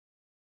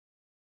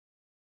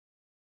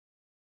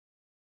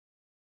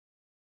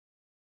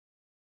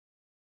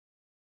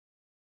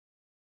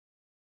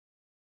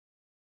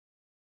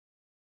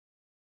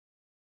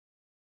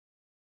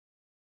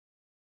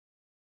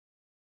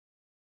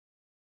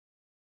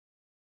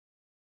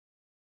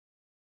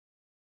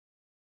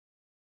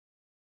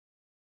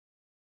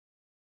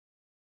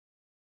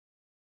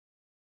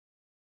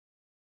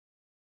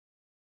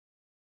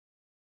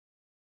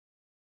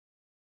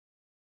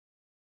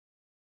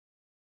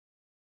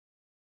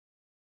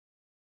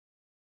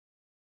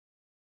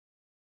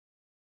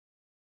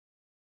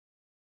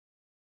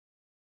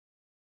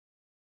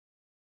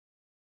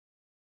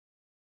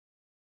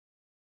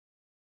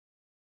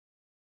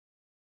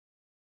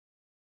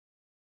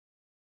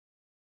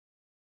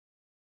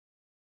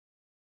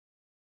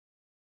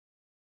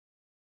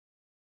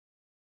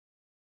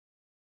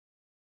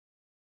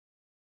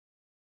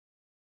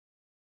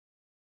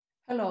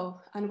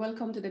Hello, and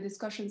welcome to the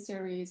discussion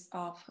series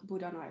of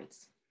Buda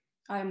Nights.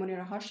 I am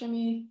Munira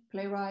Hashemi,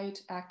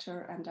 playwright,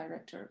 actor, and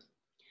director.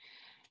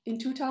 In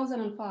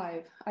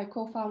 2005, I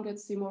co-founded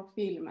Simor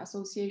Film,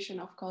 Association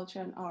of Culture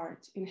and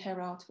Art in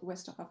Herat,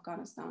 west of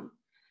Afghanistan.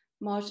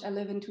 March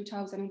 11,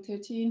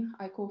 2013,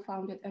 I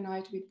co-founded A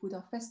Night with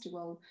Buda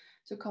Festival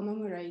to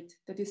commemorate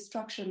the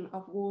destruction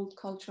of world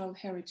cultural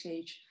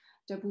heritage,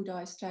 the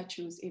Buddha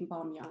statues in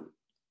Bamiyan.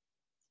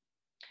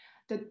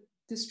 The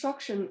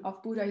destruction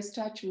of Buddha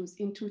statues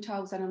in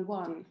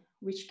 2001,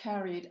 which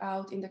carried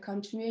out in the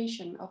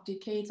continuation of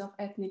decades of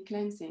ethnic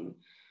cleansing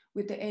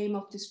with the aim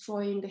of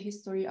destroying the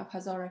history of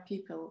Hazara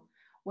people,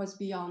 was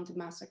beyond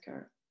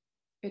massacre.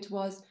 It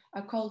was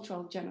a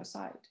cultural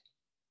genocide.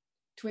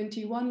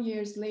 21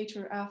 years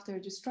later after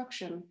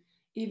destruction,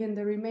 even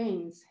the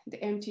remains,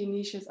 the empty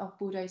niches of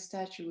Buddha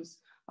statues,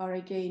 are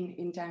again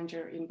in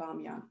danger in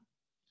Bamiyan.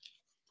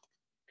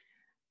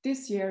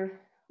 This year,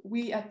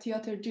 we at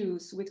Teater,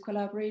 with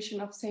collaboration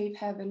of Safe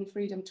Haven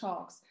Freedom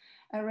Talks,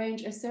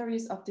 arrange a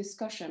series of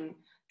discussion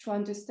to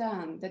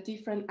understand the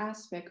different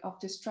aspects of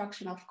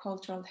destruction of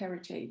cultural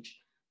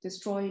heritage,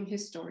 destroying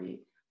history,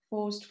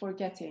 forced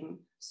forgetting,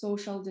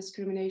 social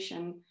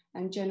discrimination,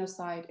 and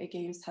genocide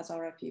against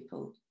Hazara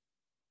people.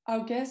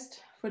 Our guests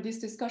for these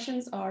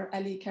discussions are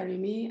Ali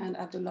Karimi and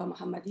Abdullah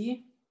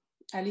Mohammadi.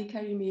 Ali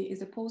Karimi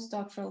is a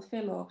postdoctoral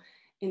fellow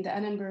in the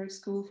Annenberg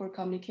School for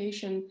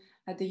Communication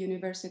at the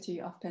University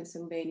of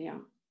Pennsylvania.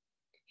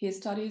 He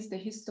studies the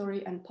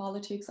history and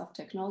politics of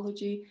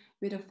technology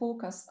with a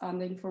focus on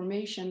the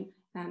information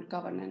and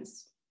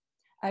governance.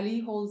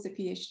 Ali holds a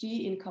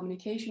PhD in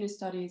communication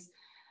studies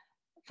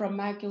from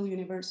McGill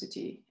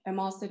University, a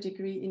master's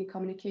degree in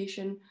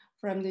communication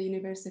from the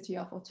University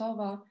of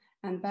Ottawa,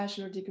 and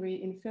bachelor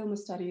degree in film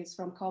studies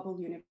from Kabul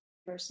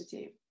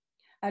University.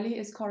 Ali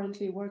is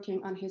currently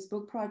working on his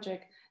book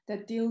project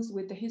that deals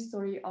with the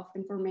history of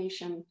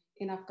information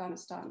in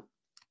Afghanistan.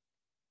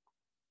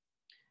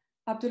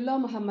 Abdullah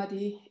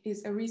Mohammadi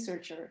is a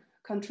researcher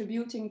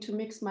contributing to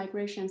Mixed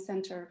Migration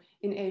Center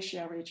in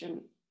Asia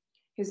region.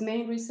 His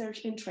main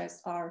research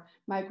interests are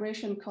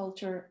migration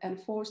culture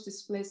and forced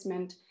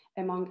displacement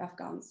among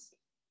Afghans.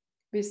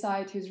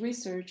 Besides his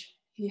research,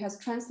 he has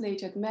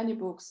translated many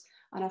books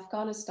on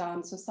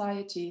Afghanistan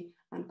society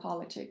and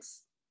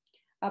politics.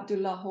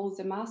 Abdullah holds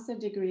a master's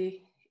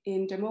degree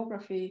in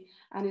demography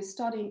and is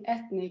studying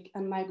ethnic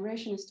and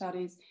migration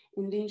studies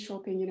in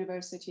Linköping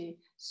University,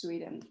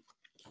 Sweden.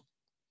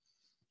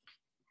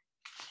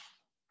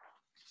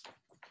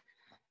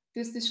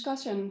 This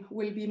discussion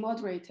will be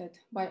moderated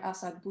by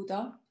Asad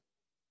Buda.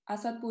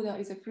 Asad Buda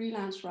is a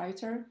freelance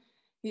writer.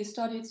 He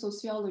studied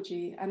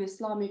sociology and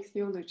Islamic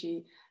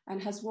theology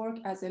and has worked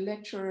as a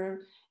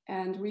lecturer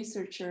and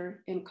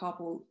researcher in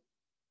Kabul.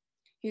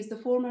 He is the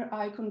former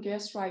Icon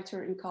guest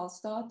writer in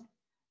Karlstad.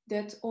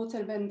 Det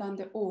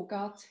återvändande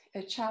ögat,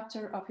 a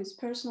chapter of his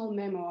personal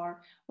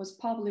memoir, was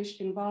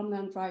published in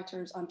Värmland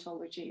Writers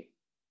Anthology.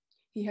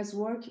 He has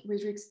worked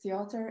with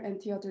Riksteater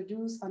and Teater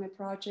on a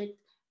project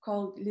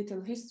called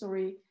Little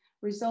History,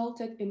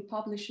 resulted in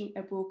publishing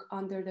a book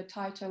under the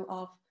title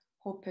of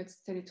Hoppets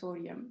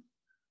Territorium.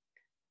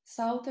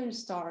 Southern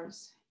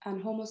Stars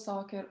and Homo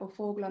Saker och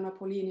Fåglarna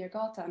på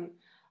Linjegatan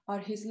are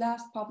his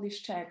last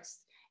published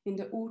texts in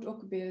the Ord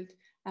och Bild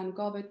and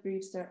Gavet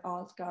Brewster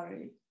Art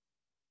Gallery.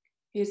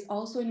 He is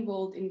also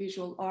involved in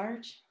visual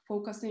art,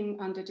 focusing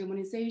on the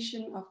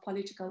demonization of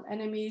political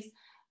enemies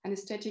and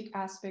aesthetic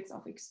aspects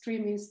of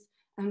extremist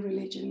and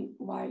religion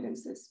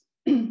violences.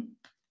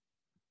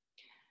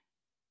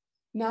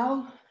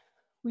 Now,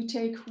 we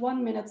take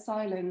 1 minute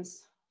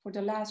silence for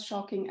the last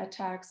shocking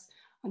attacks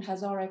on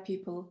Hazara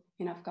people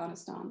in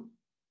Afghanistan.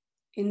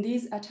 In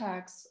these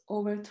attacks,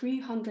 over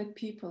 300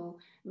 people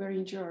were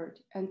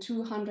injured and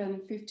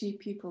 250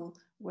 people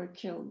were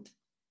killed.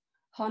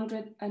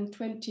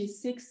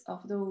 126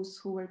 of those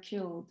who were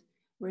killed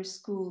were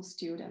school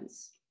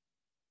students.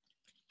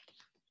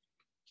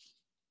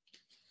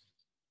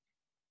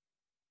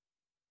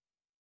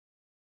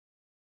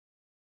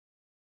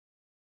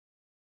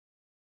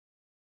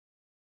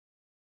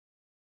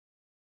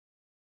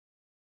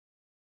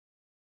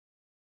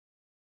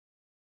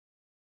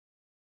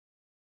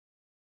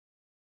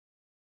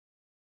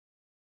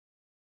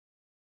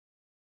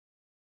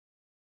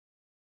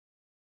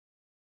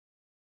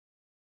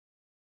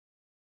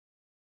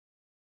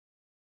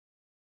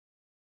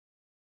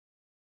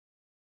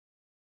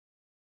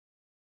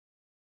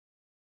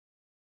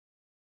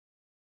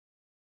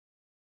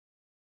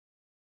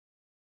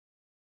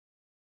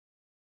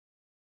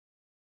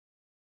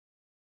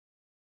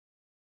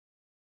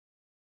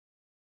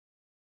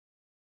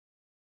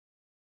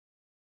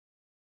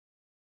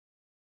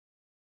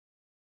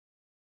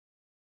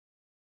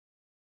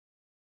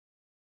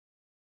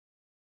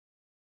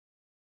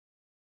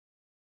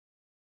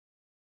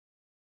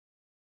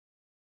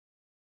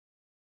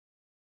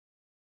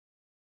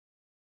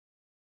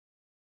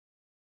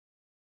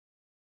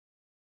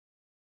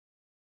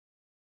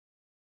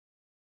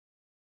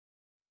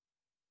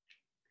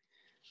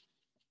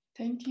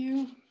 Thank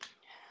you.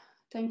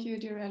 Thank you,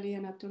 dear Ali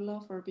and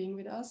Abdullah, for being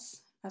with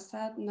us.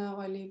 Asad, now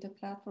I leave the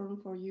platform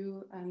for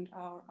you and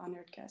our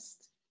honored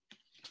guest.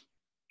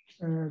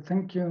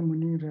 Thank you,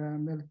 Munira,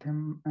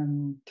 Meltem,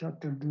 and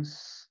Teater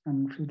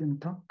and Freedom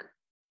Talk.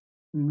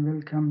 And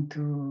welcome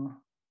to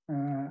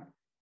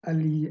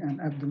Ali and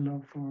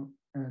Abdullah for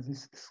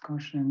this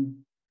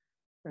discussion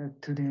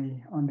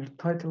today under the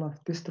title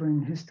of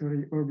Destroying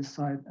History,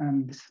 Urbicide,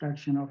 and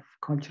Destruction of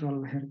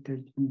Cultural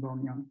Heritage in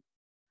Bamiyan.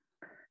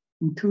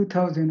 In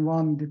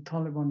 2001, the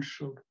Taliban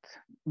shocked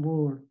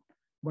war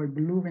by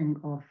blowing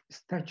off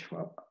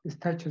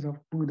statues of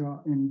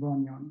Buddha in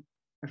Bamiyan,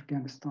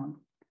 Afghanistan.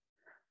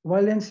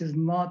 Violence is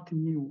not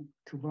new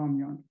to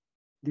Bamiyan.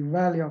 The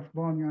valley of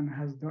Bamiyan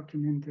has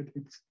documented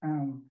its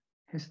own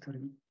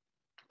history.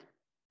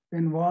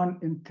 When one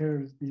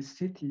enters the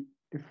city,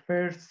 the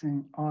first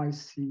thing I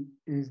see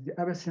is the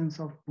absence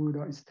of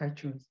Buddha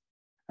statues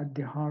at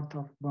the heart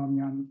of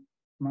Bamiyan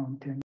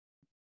mountain.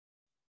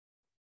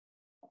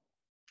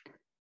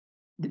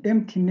 The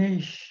empty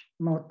niche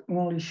not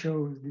only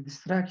shows the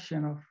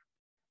destruction of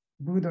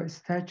Buddha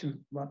statues,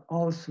 but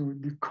also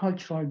the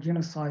cultural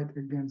genocide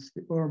against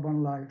the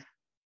urban life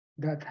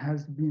that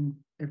has been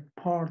a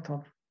part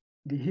of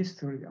the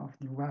history of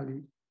the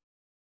valley.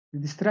 The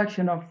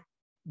destruction of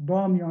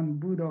Bamiyan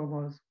Buddha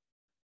was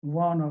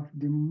one of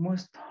the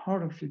most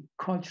horrific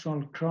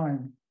cultural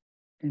crimes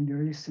in the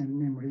recent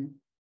memory.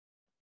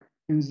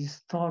 In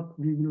this talk,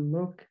 we will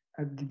look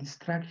at the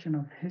destruction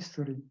of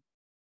history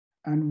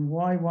and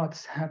why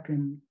what's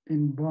happened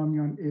in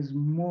Bamiyan is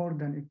more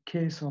than a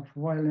case of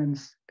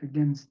violence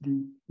against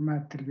the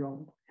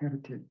material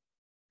heritage.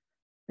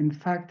 In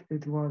fact,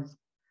 it was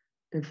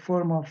a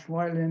form of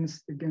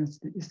violence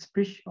against the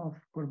spirit of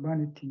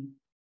urbanity,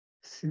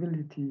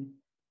 civility,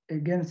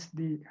 against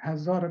the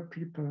Hazara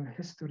people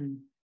history,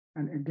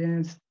 and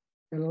against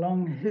a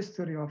long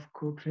history of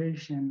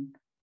cooperation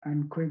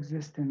and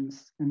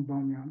coexistence in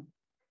Bamiyan.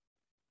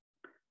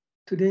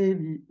 Today,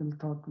 we will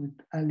talk with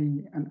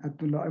Ali and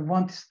Abdullah. I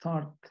want to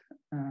start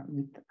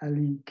with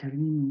Ali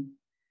Karimi.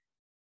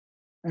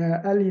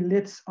 Ali,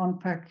 let's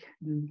unpack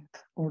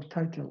our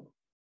title.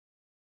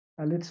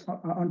 Let's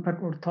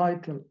unpack our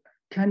title.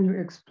 Can you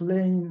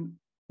explain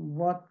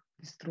what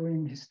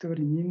destroying history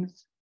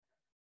means?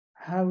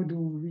 How do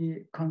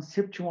we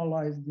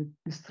conceptualize the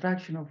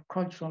destruction of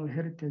cultural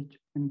heritage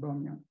in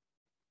Bamiyan?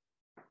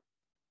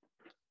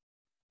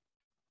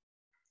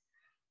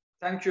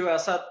 Thank you,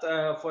 Asad,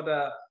 for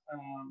the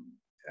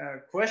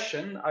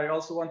question. I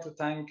also want to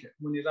thank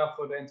Munira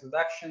for the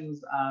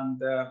introductions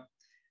and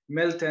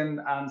Milton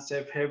and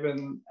Safe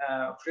Haven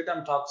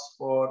Freedom Talks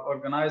for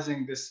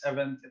organizing this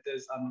event. It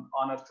is an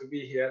honor to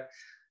be here.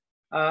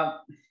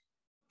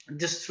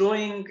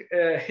 Destroying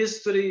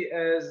history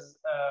is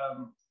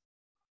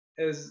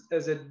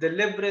a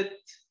deliberate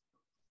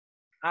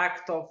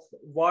act of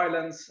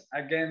violence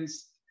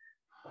against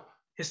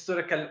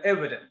historical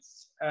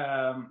evidence.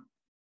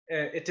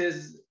 It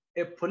is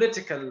a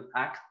political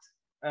act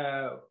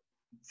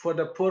for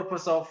the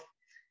purpose of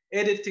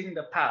editing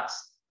the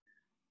past,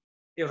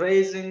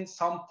 erasing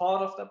some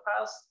part of the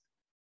past,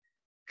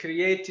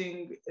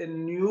 creating a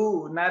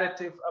new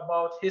narrative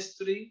about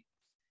history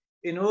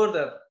in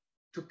order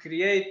to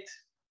create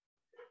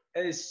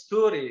a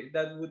story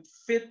that would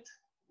fit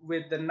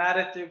with the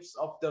narratives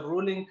of the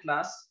ruling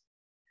class,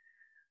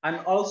 and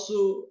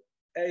also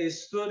a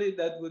story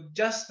that would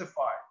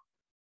justify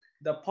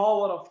the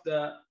power of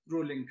the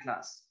ruling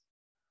class.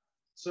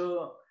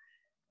 So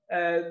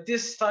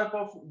this type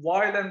of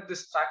violent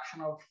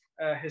destruction of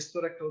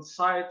historical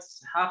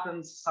sites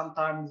happens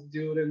sometimes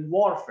during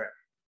warfare,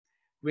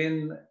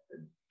 when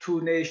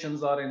two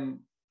nations are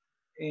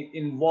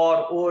in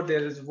war, or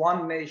there is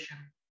one nation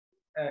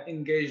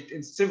engaged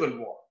in civil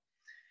war.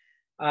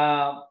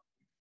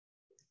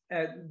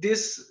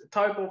 This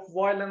type of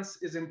violence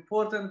is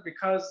important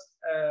because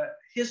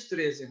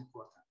history is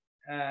important.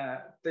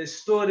 The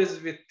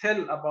stories we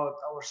tell about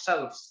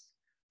ourselves,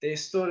 the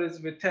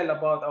stories we tell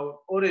about our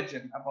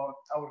origin, about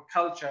our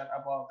culture,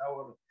 about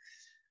our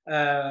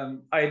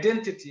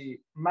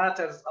identity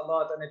matters a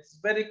lot, and it's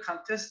very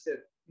contested,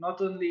 not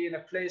only in a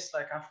place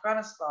like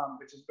Afghanistan,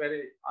 which is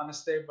very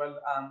unstable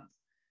and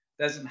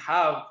doesn't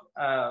have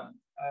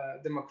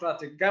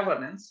democratic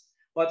governance,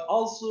 but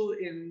also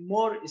in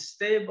more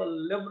stable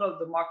liberal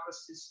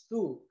democracies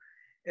too.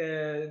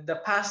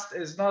 The past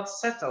is not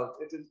settled.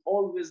 It is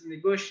always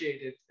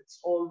negotiated. It's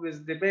always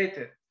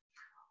debated,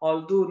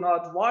 although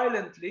not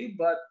violently,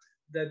 but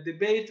the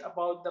debate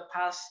about the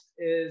past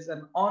is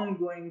an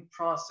ongoing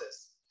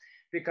process.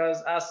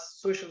 Because as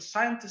social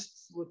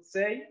scientists would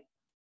say,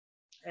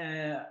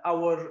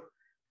 our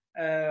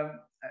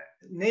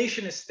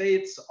nation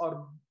states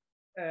are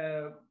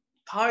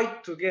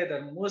tied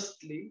together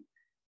mostly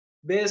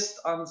based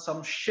on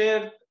some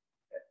shared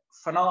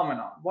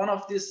phenomenon. One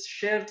of these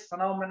shared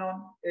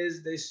phenomenon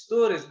is the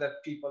stories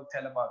that people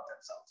tell about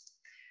themselves.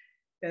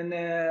 And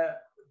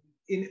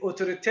in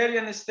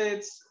authoritarian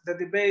states, the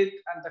debate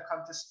and the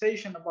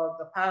contestation about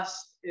the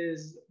past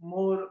is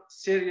more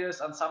serious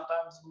and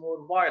sometimes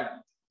more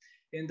violent.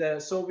 In the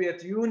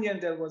Soviet Union,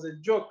 there was a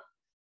joke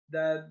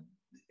that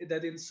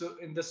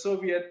in the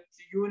Soviet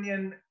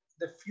Union,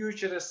 the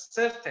future is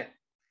certain.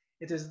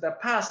 It is the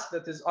past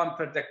that is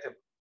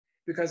unpredictable,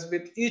 because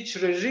with each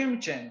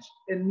regime change,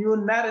 a new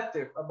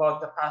narrative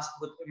about the past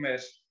would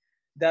emerge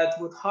that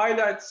would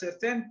highlight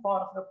certain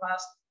part of the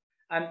past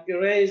and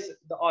erase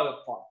the other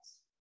parts.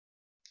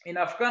 In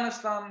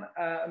Afghanistan,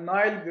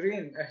 Niall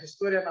Green, a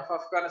historian of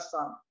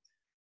Afghanistan,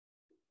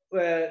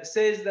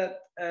 says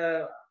that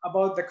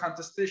about the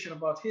contestation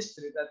about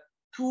history, that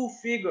two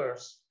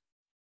figures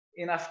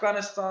in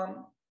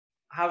Afghanistan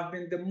have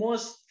been the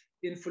most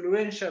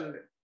influential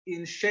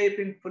in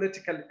shaping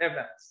political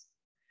events.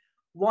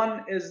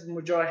 One is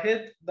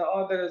Mujahid, the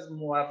other is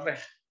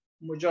Muarrikh.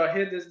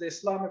 Mujahid is the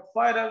Islamic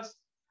fighters,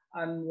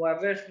 and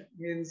Muarrikh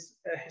means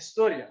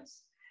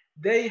historians.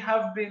 They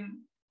have been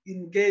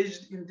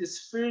engaged in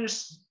this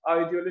fierce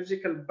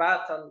ideological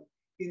battle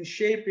in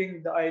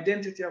shaping the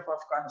identity of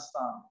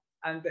Afghanistan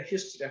and the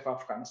history of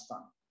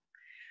Afghanistan.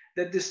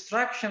 The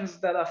distractions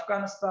that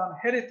Afghanistan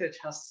heritage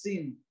has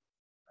seen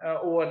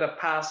over the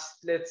past,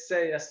 let's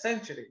say, a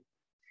century.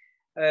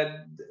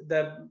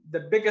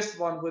 The biggest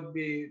one would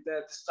be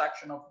the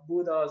destruction of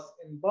Buddhas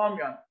in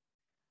Bamiyan,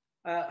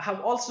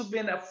 have also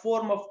been a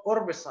form of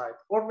urbicide.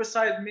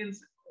 Urbicide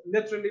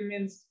literally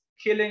means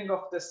killing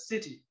of the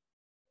city.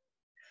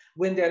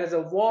 When there is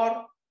a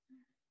war,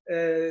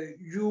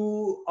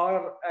 you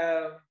are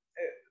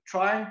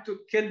trying to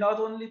kill not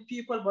only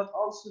people, but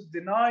also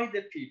deny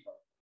the people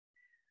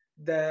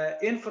the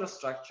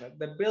infrastructure,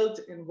 the built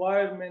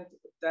environment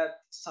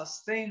that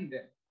sustain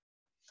them.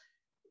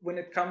 When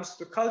it comes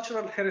to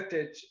cultural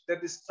heritage, the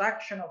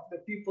destruction of the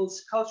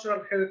people's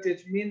cultural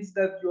heritage means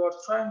that you are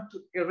trying to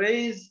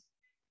erase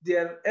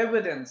their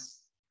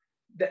evidence,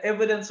 the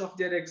evidence of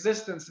their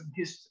existence in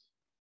history.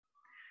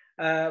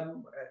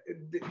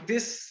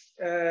 This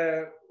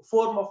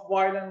form of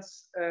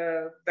violence,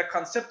 the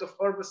concept of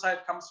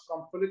urbicide comes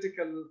from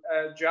political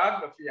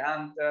geography,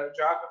 and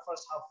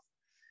geographers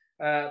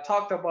have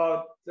talked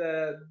about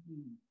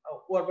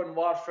urban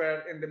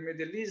warfare in the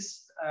Middle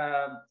East,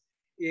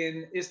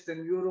 in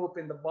Eastern Europe,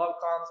 in the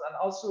Balkans, and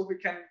also we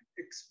can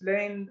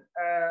explain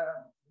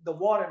the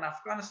war in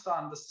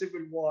Afghanistan, the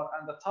civil war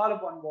and the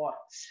Taliban war,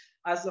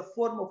 as a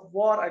form of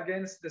war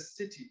against the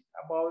city,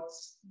 about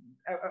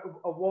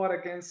a war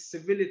against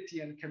civility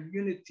and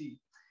community.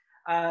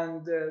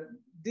 And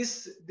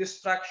this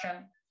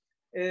destruction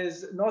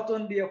is not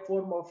only a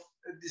form of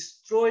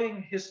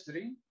destroying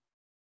history,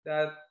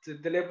 that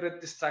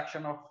deliberate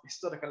destruction of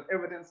historical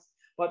evidence,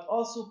 but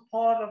also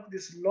part of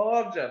this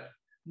larger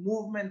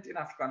movement in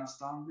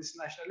Afghanistan, this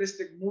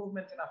nationalistic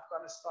movement in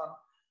Afghanistan,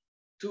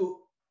 to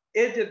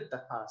edit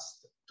the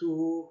past,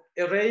 to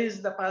erase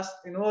the past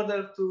in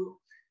order to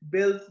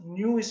build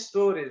new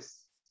stories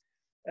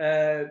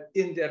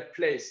in their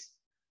place.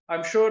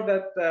 I'm sure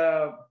that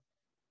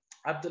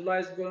Abdullah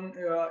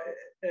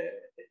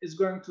is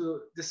going to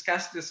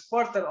discuss this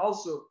further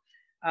also,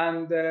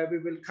 and we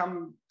will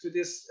come to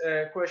this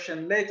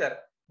question later.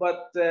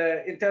 But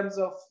in terms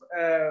of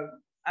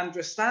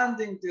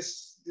understanding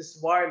this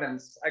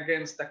violence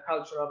against the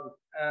cultural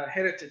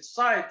heritage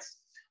sites,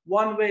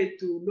 one way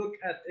to look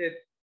at it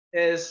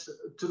is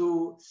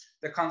through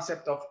the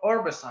concept of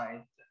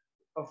urbicide,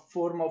 a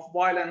form of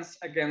violence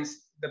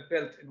against the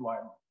built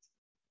environment.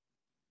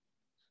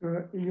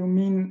 So you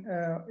mean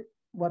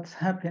what's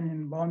happening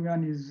in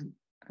Bamiyan is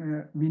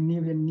we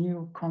need a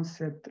new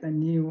concept, a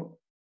new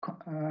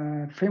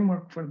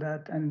framework for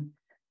that, and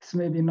it's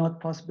maybe not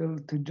possible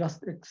to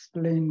just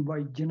explain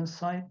by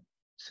genocide.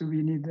 So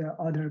we need the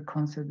other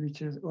concept,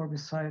 which is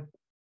urbicide.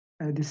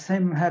 The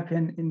same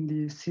happened in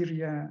the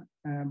Syria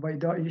by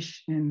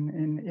Daesh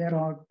in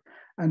Iraq,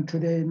 and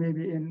today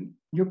maybe in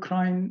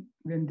Ukraine,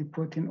 when the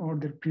Putin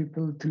ordered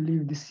people to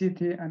leave the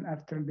city, and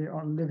after they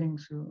are leaving,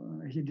 so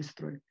he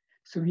destroyed.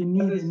 So we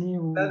need a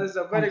new. That is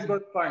a very concept.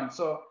 good point.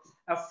 So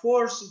a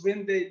force,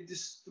 when they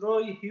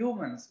destroy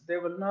humans, they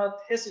will not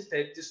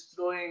hesitate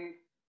destroying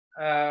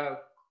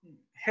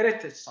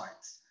heritage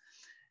sites.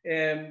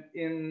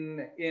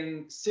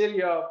 In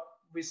Syria,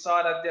 we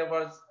saw that there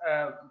was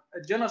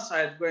a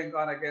genocide going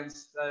on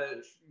against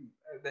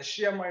the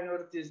Shia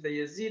minorities, the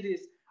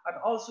Yazidis, and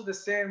also the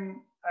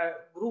same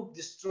group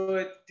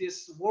destroyed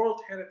these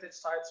World Heritage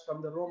Sites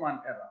from the Roman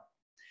era.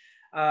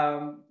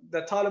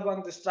 The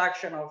Taliban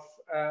destruction of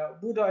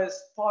Buddha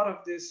is part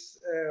of this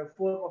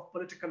form of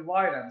political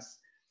violence.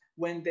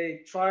 When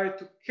they try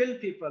to kill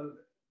people,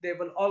 they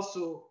will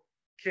also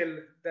kill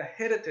the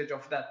heritage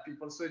of that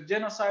people. So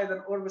genocide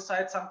and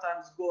urbicide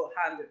sometimes go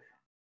hand in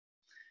hand.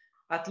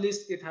 At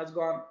least it has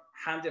gone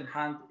hand in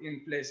hand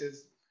in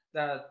places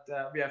that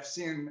we have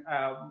seen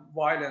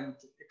violent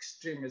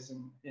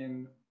extremism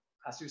in,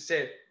 as you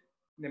said,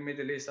 the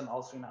Middle East and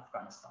also in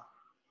Afghanistan.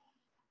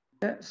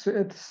 So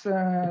it's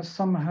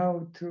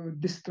somehow to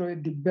destroy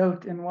the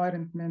built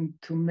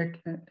environment to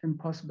make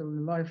impossible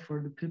life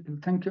for the people.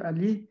 Thank you,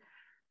 Ali.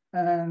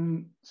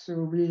 And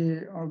so we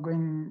are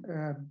going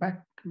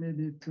back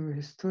maybe to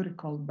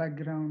historical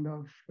background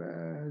of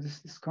this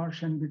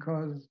discussion,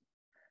 because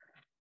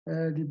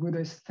the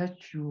Buddha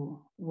statue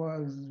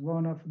was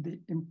one of the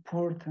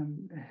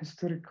important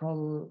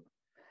historical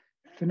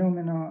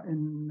phenomena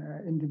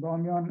in the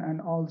Bamiyan,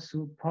 and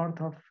also part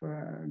of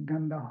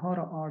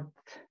Gandhara art,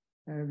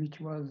 which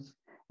was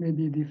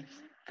maybe the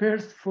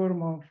first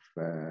form of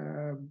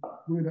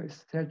Buddha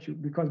statue,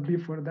 because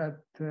before that,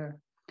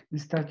 the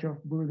statue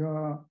of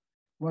Buddha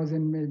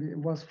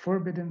was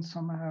forbidden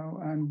somehow,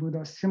 and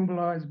Buddha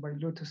symbolized by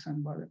lotus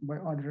and by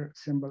other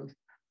symbols.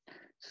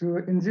 So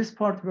in this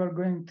part, we are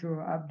going to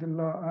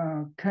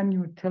Abdullah. Can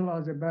you tell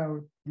us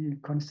about the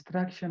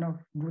construction of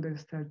Buddha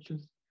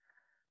statues?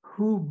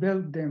 Who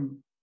built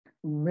them?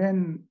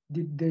 When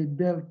did they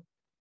build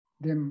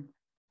them?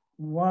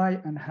 Why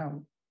and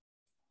how?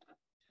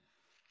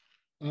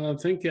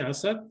 Thank you,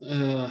 Asad.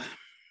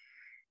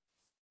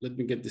 Let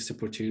me get this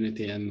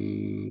opportunity,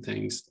 and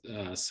thanks,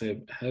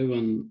 Seb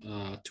Heaven,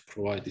 to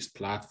provide this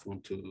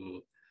platform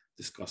to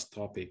discuss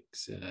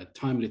topics,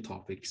 timely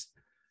topics,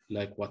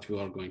 like what we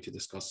are going to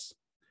discuss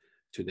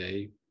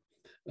today.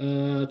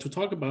 To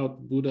talk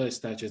about Buddha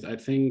statues, I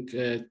think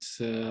it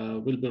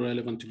will be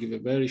relevant to give a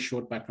very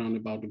short background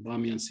about the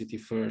Bamiyan city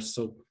first.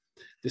 So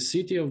the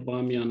city of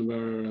Bamiyan,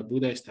 where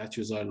Buddha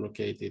statues are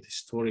located,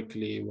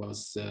 historically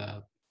was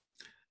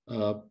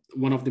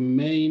one of the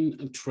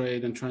main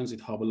trade and transit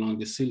hub along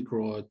the Silk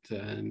Road,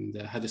 and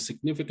had a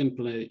significant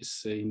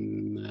place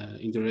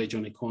in the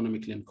region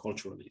economically and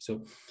culturally.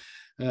 So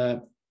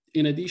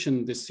in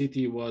addition, the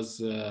city was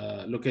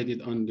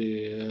located on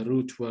the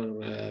route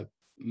where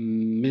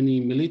many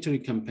military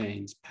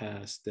campaigns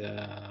passed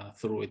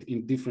through it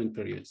in different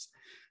periods.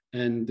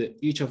 And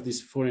each of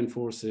these foreign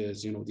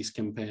forces, these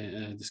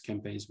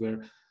campaigns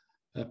were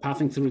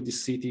passing through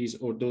these cities,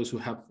 or those who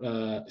have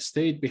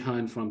stayed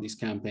behind from these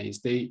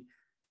campaigns, they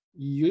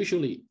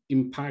usually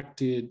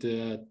impacted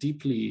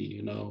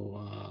deeply,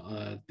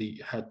 they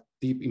had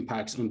deep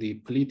impacts on the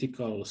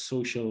political,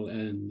 social,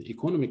 and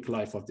economic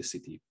life of the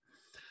city.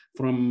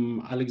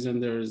 From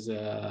Alexander's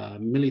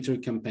military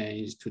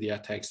campaigns to the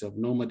attacks of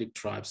nomadic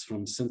tribes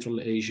from Central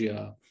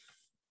Asia,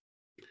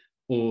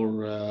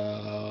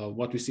 or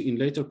what we see in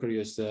later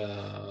periods,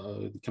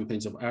 the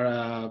campaigns of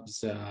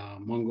Arabs,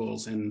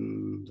 Mongols,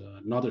 and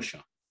Nader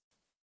Shah.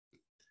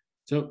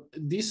 So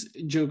this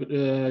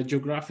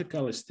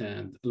geographical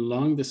stand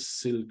along the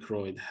Silk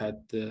Road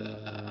had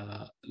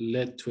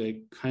led to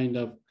a kind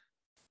of,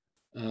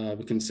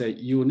 we can say,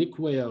 unique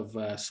way of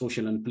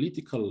social and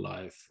political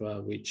life,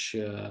 which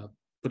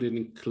put it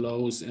in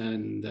close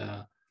and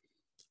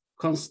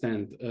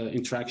constant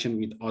interaction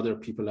with other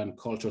people and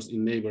cultures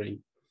in neighboring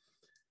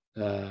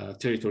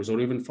territories,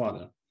 or even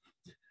further.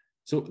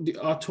 So the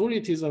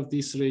authorities of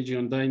this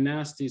region,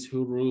 dynasties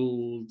who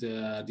ruled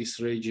this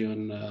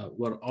region,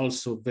 were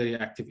also very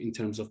active in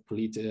terms of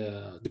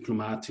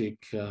diplomatic,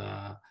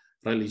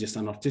 religious,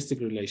 and artistic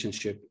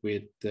relationship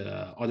with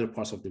other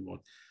parts of the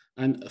world.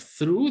 And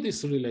through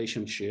this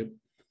relationship,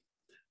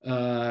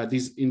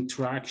 these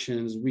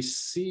interactions, we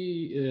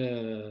see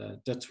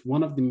that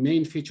one of the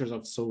main features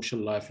of social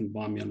life in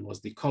Bamiyan was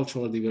the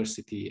cultural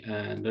diversity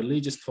and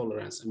religious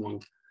tolerance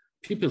among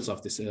peoples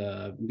of this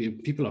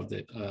people of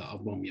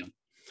Bamiyan,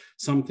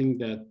 something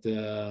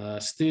that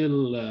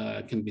still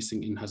can be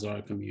seen in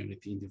Hazara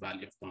community in the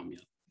Valley of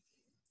Bamiyan.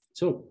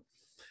 So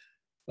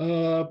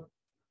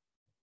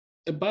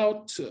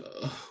about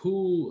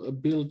who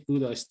built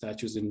Buddha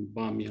statues in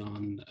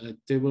Bamiyan,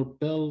 they were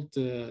built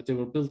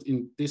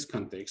in this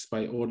context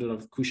by order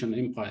of Kushan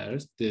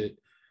empires. The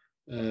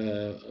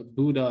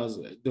Buddhas,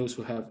 those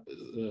who have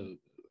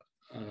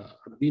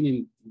been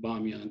in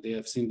Bamiyan, they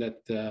have seen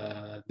that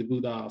the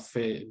Buddhas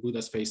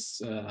face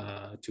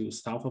to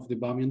south of the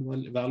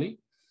Bamiyan Valley,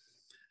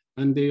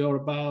 and they are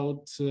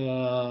about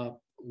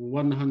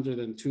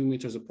 102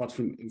 meters apart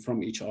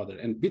from each other.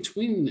 And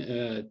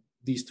between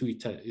these two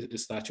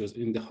statues,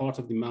 in the heart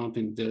of the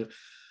mountain, there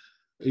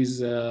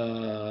is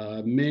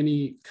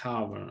many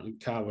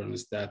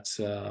caverns that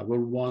were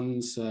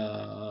once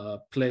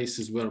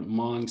places where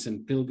monks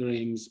and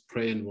pilgrims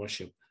pray and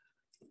worship.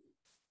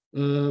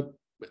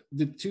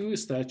 The two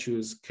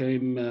statues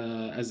came,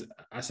 as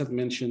Asad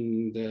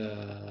mentioned,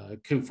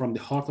 came from the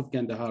heart of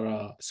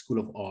Gandhara School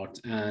of Art,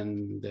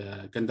 and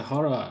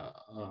Gandhara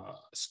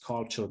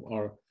sculpture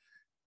are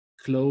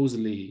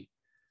closely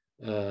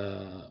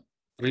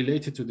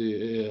related to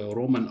the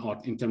Roman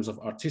art in terms of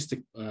artistic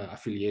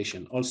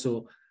affiliation.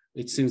 Also,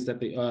 it seems that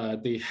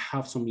they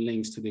have some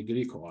links to the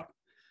Greek art.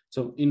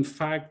 So in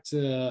fact,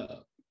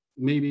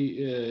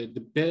 maybe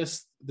the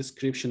best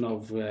description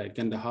of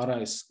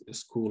Gandhara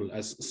school,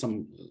 as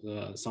some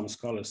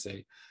scholars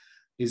say,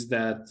 is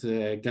that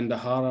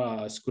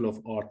Gandhara School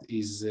of Art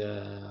is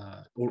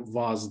or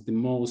was the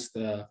most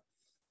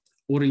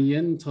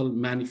oriental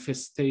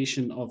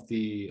manifestation of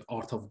the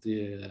art of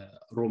the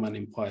Roman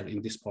Empire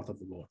in this part of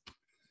the world.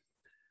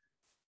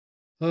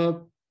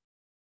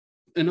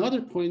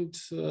 Another point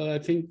I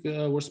think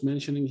worth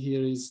mentioning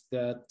here is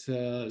that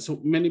so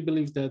many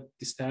believe that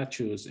the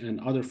statues and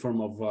other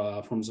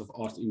forms of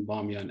art in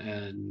Bamiyan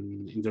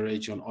and in the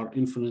region are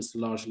influenced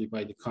largely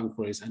by the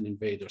conquerors and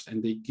invaders,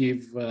 and they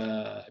give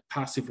a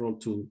passive role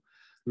to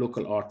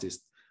local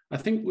artists. I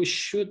think we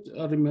should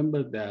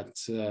remember that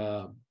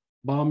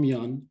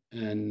Bamiyan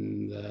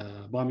and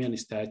Bamiyan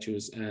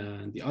statues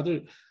and the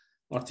other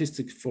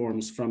artistic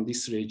forms from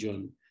this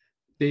region,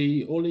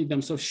 they only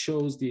themselves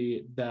shows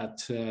the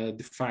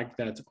fact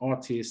that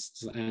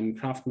artists and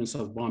craftsmen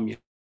of Bamiyan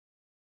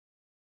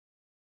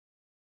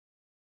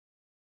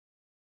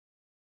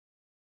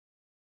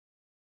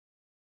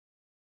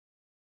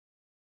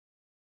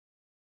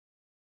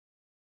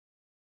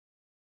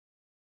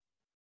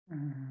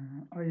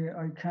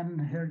I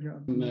can hear you.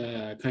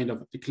 Kind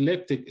of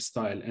eclectic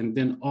style, and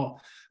then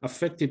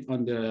affected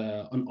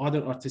on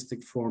other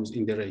artistic forms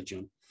in the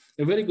region.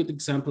 A very good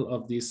example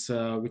of this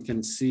we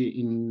can see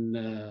in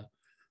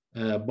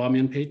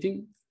Bamiyan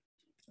painting.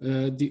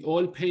 The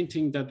oil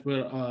painting that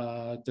were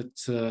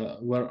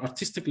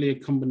artistically a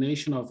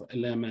combination of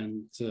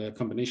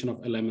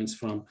elements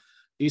from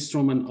East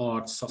Roman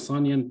art,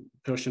 Sasanian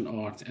Persian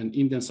art, and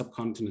Indian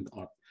subcontinent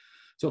art.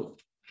 So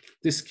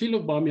the skill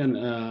of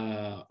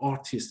Bamiyan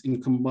artists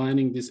in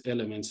combining these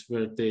elements,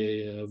 where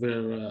they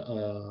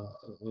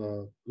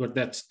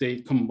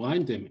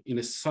combine them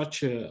in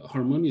such a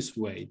harmonious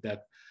way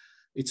that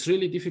it's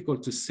really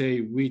difficult to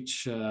say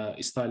which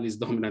style is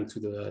dominant to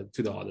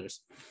the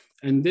others.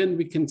 And then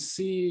we can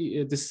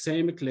see the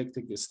same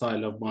eclectic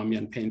style of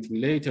Bamiyan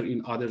painting later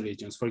in other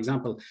regions. For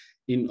example,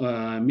 in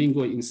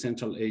Mingoi in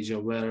Central Asia,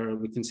 where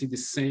we can see the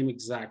same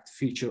exact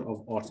feature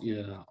of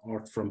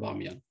art from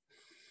Bamiyan.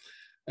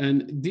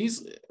 And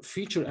this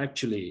feature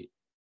actually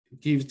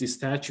gives the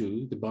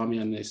statue, the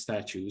Bamiyan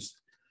statues,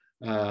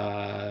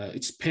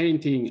 its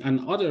painting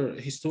and other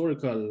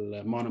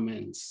historical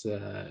monuments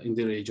in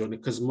the region, a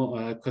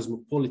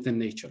cosmopolitan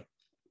nature.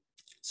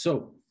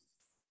 So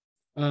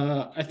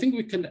I think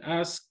we can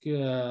ask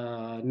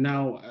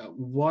now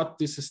what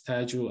this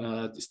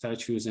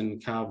statues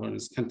and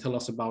caverns can tell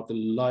us about the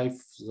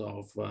lives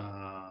of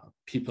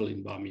people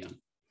in Bamiyan.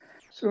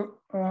 So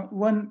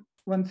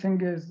one thing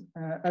is,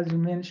 as you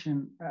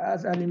mentioned,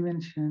 as Ali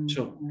mentioned,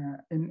 sure.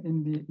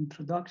 In the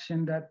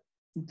introduction, that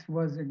it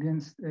was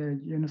against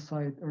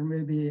genocide, or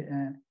maybe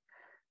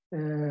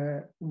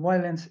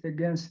violence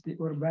against the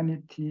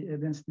urbanity,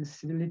 against the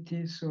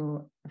civility.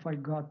 So if I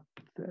got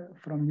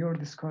from your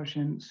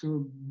discussion,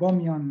 so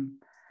Bamiyan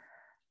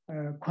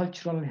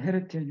cultural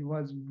heritage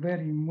was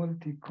very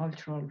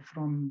multicultural,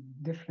 from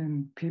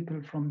different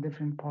people from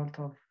different parts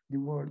of the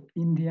world,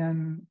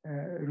 Indian,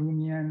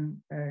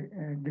 Rumian,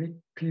 Greek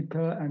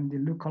people, and the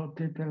local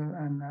people,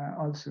 and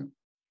also.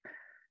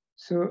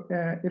 So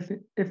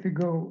if we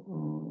go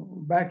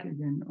back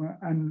again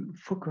and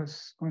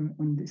focus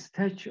on the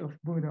statue of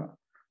Buddha,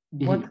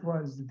 what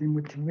was the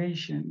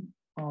motivation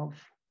of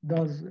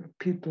those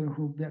people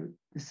who built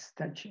this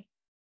statue?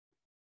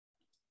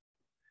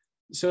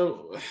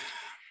 So,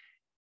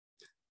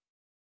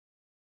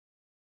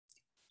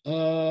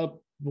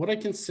 what I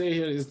can say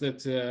here is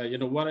that,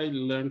 what I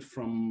learned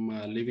from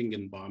living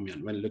in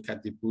Bamiyan when I look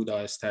at the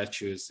Buddha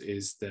statues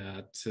is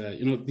that,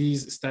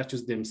 these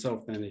statues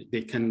themselves,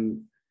 they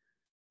can,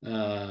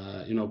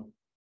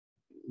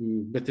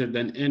 better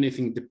than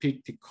anything,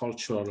 depict the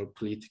cultural,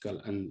 political,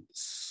 and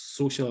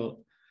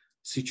social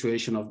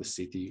situation of the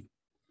city.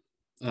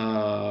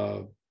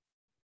 Bamiyan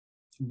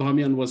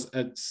was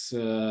at its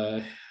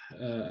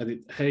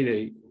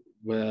heyday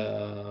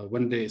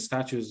when the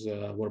statues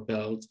were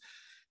built.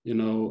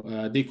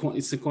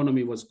 Its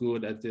economy was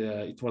good.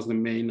 It was the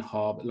main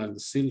hub along the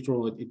Silk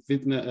Road. It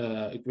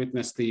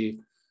witnessed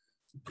the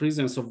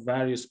presence of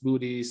various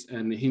Buddhist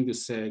and Hindu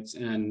sects,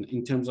 and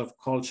in terms of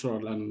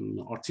cultural and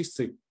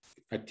artistic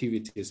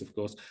activities, of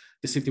course,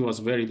 the city was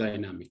very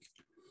dynamic.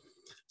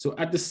 So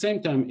at the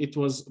same time, it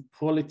was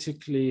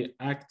politically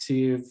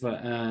active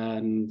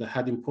and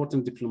had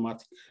important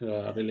diplomatic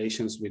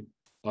relations with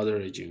other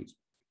regions.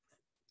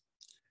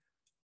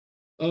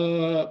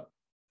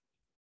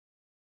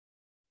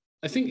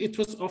 I think it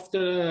was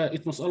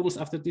almost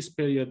after this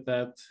period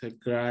that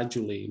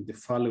gradually in the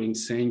following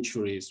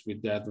centuries,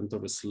 with the advent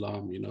of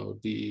Islam,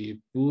 the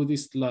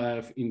Buddhist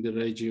life in the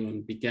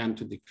region began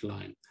to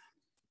decline.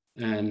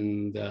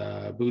 And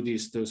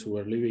Buddhists, those who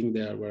were living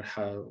there,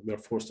 were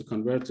forced to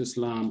convert to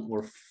Islam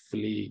or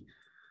flee.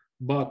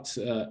 But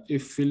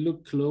if we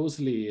look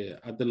closely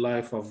at the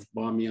life of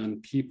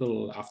Bamiyan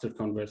people after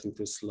converting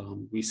to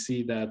Islam, we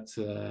see that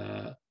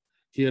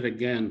here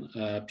again,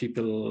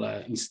 people,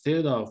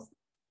 instead of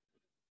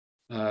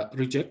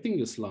rejecting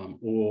Islam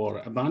or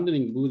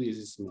abandoning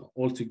Buddhism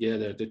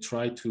altogether, they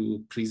try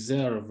to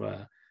preserve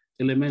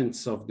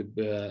elements of the,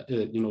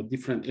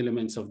 different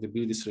elements of the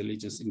Buddhist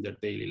religions in their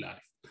daily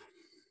life.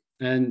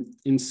 And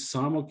in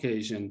some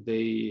occasion,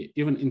 they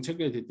even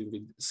integrated it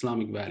with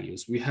Islamic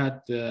values. We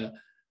have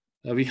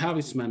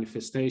its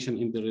manifestation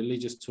in the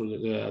religious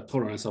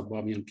tolerance of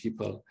Bamiyan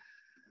people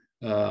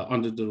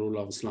under the rule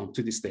of Islam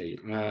to this day.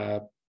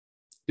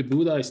 The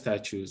Buddha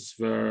statues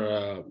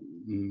were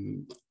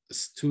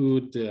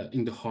stood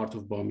in the heart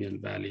of Bamiyan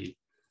Valley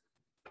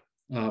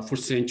for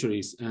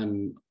centuries,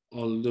 and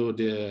although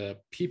the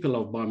people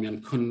of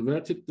Bamiyan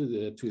converted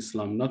to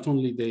Islam, not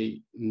only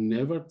they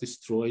never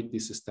destroyed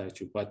this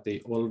statue, but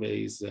they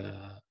always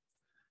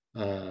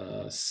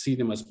see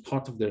them as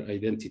part of their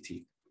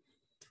identity.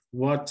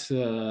 What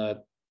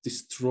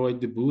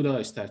destroyed the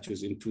Buddha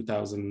statues in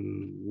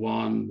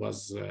 2001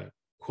 was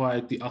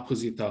quite the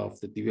opposite of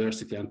the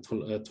diversity and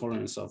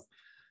tolerance of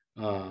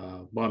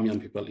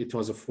Bamiyan people. It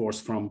was a force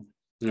from,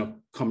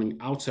 coming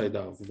outside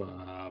of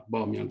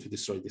Bamiyan to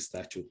destroy the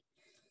statue.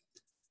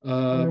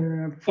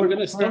 I'm going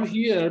to stop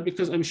here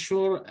because I'm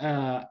sure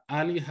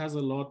Ali has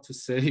a lot to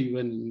say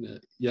when,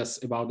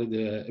 about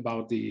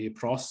the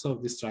process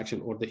of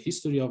destruction or the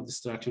history of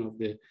destruction of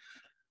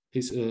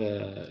his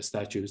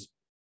statues.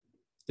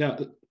 Yeah.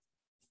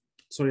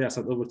 Sorry,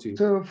 Asad, over to you.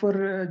 So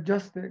for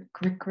just a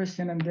quick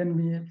question, and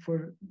then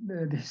for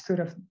the history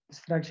of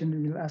destruction,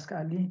 we will ask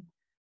Ali.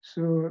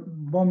 So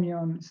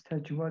Bamiyan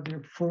statue was a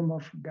form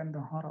of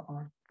Gandhara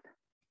art,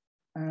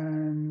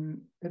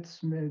 and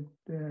it's made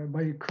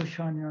by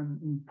Kushanian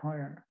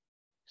Empire.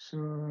 So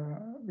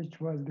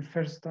which was the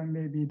first time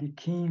maybe the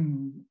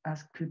king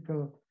asked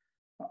people,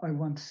 I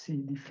want to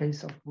see the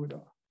face of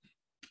Buddha.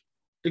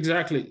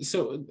 Exactly.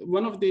 So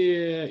one of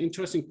the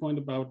interesting point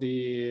about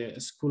the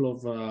School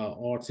of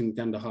Art in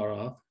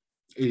Gandhara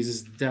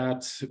is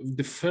that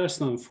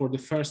for the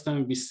first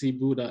time we see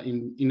Buddha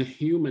in a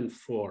human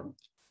form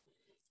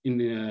in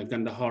the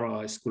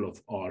Gandhara School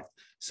of Art.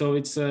 So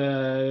it's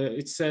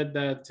said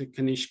that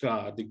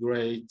Kanishka, the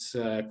great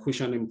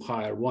Kushan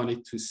Empire,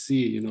 wanted to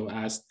see,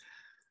 as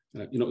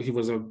he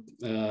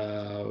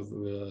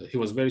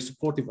was very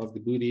supportive of the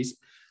Buddhists,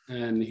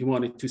 and he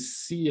wanted to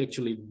see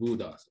actually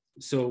Buddha.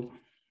 So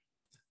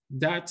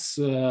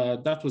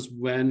that was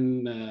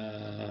when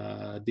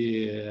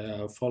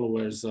the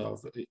followers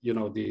of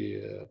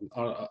the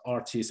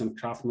artists and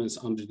craftsmen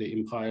under the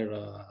empire,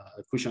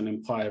 Kushan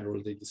Empire,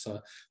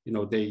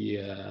 they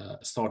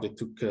started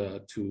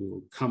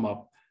to come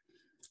up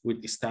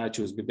with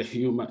statues with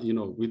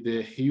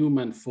the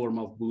human form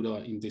of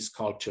Buddha in this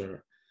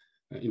sculpture,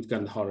 in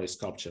Gandhara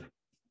sculpture.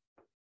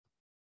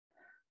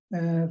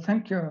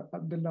 Thank you,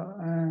 Abdullah,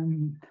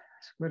 and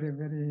it's very,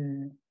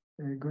 very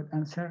good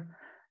answer.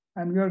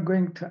 And we are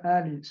going to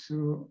Ali.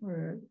 So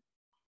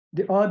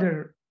the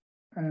other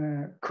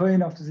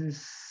coin of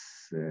this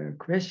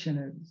question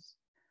is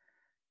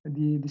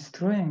the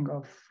destroying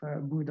of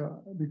Buddha,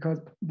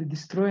 because the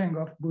destroying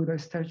of Buddha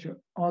statue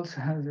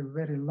also has a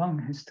very long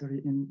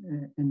history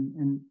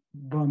in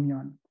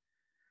Bamiyan.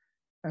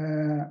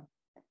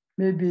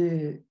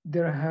 Maybe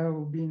there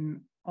have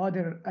been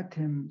other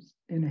attempts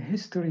in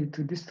history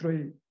to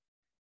destroy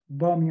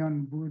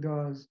Bamiyan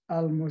Buddhas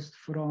almost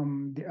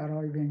from the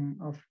arriving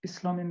of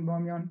Islam in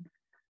Bamiyan.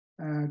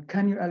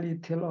 Can you, Ali,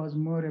 tell us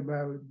more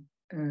about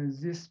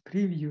these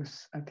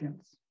previous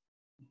attempts?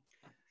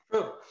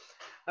 Sure.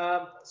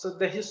 So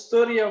the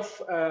history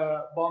of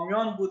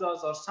Bamiyan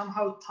Buddhas are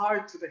somehow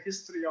tied to the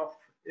history of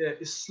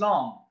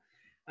Islam.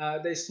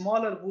 The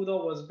smaller Buddha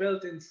was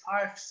built in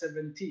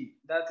 570.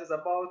 That is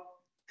about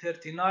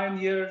 39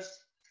 years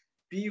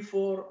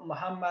before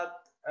Muhammad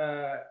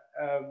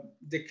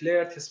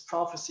declared his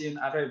prophecy in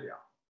Arabia.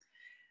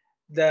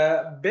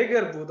 The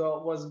bigger Buddha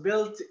was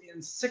built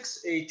in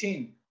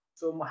 618.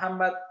 So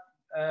Muhammad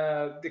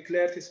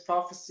declared his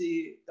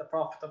prophecy, the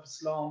Prophet of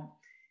Islam,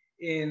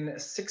 in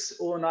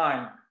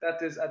 609.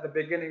 That is at the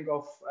beginning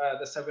of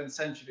the 7th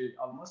century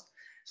almost.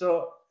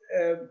 So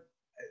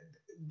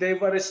they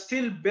were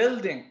still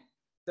building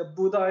the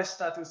Buddha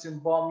statues in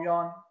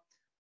Bamiyan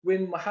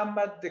when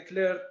Muhammad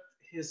declared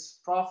his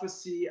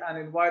prophecy and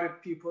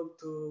invited people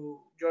to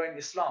join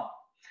Islam.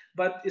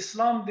 But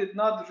Islam did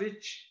not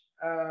reach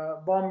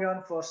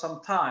Bamiyan for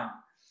some time.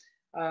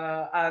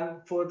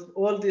 And for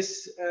all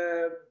these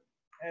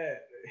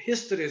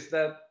histories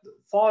that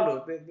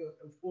followed,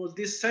 all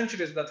these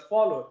centuries that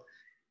followed,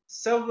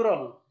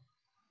 several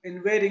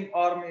invading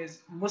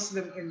armies,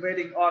 Muslim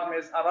invading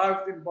armies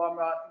arrived in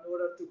Bamiyan in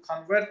order to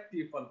convert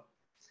people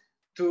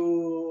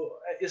to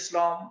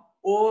Islam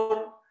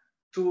or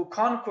to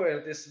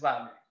conquer this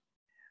valley.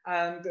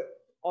 And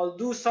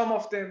although some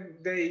of them,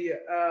 they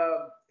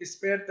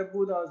spared the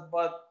Buddhas,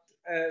 but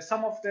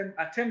some of them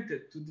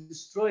attempted to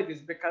destroy this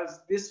because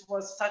this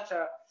was such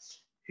a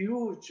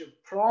huge,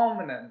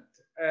 prominent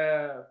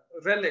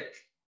relic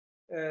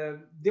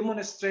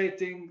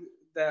demonstrating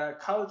the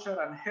culture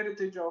and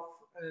heritage of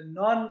a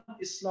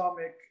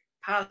non-Islamic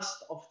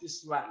past of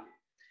this valley.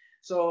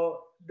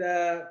 So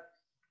the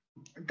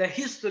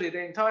history,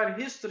 the entire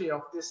history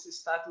of this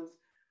status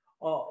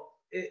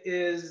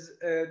is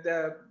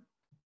the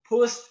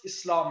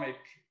post-Islamic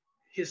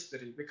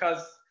history,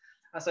 because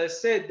as I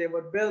said, they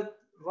were built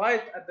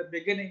right at the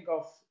beginning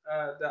of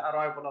the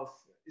arrival of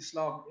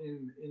Islam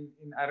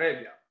in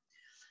Arabia.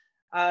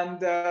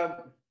 And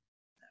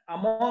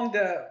among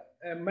the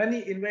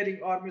many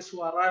invading armies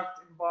who arrived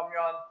in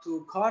Bamiyan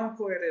to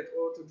conquer it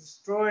or to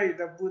destroy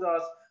the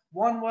Buddhas,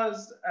 one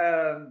was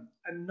a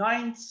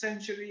 9th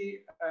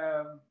century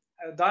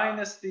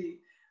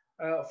dynasty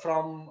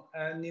from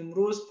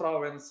Nimruz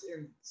province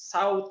in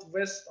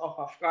southwest of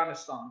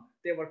Afghanistan.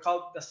 They were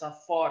called the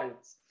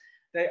Safarids.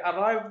 They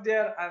arrived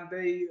there, and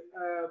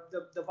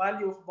the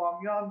valley of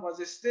Bamiyan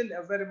was still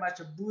very much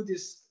a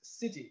Buddhist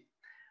city.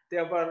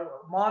 There were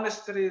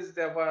monasteries,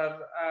 there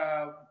were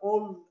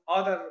all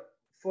other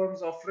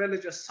forms of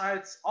religious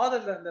sites other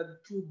than the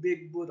two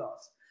big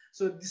Buddhas.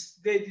 So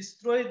they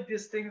destroyed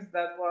these things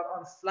that were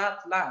on flat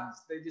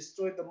lands. They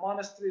destroyed the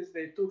monasteries.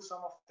 They took some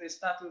of the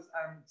statues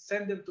and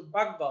sent them to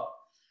Baghdad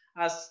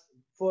as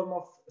form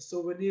of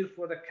souvenir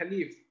for the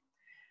caliph.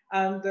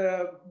 And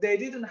they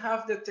didn't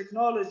have the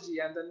technology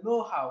and the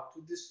know-how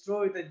to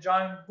destroy the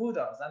giant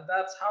Buddhas, and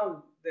that's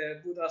how the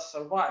Buddhas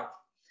survived.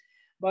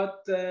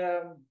 But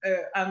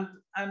and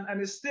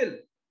still,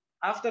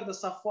 after the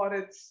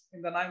Safarids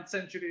in the 9th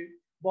century,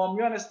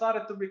 Bamiyan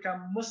started to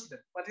become Muslim,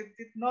 but it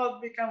did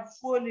not become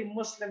fully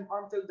Muslim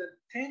until the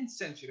 10th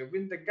century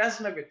when the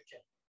Ghaznavid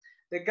came.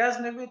 The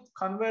Ghaznavid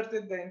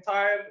converted the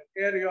entire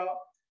area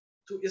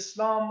to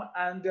Islam,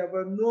 and there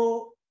were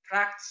no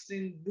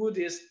practicing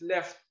Buddhists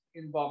left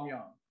in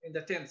Bamiyan in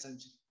the 10th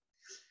century.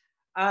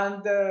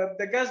 And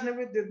the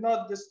Ghaznavid did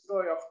not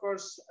destroy, of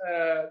course,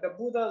 the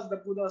Buddhas.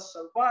 The Buddhas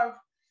survived.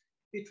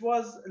 It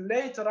was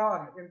later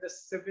on in the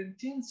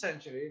 17th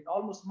century,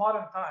 almost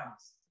modern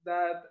times,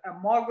 that a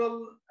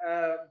Mughal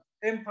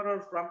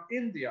emperor from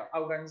India,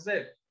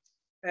 Aurangzeb,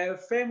 a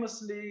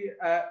famously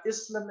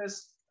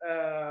Islamist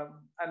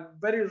and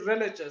very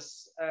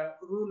religious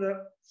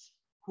ruler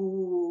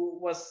who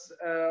was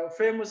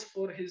famous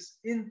for his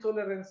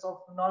intolerance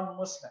of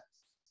non-Muslims,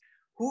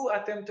 who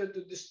attempted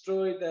to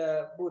destroy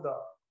the Buddha.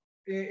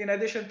 In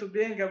addition to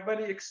being a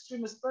very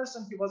extremist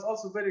person, he was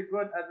also very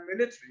good at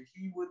military.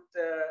 He would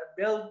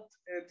build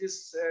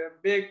these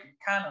big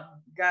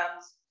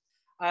guns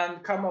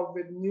and come up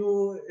with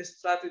new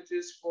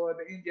strategies for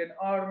the Indian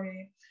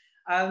army.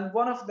 And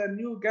one of the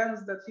new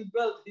guns that he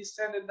built, he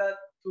sent that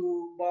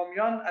to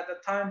Bamiyan. At the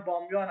time,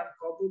 Bamiyan and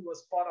Kabul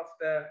was part of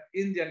the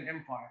Indian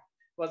Empire.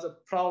 It was a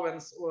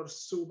province or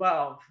suba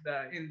of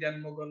the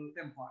Indian Mughal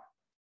Empire.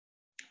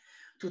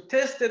 To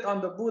test it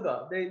on the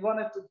Buddha, they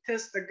wanted to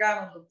test the gun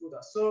on the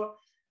Buddha. So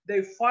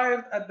they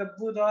fired at the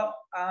Buddha,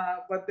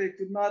 but they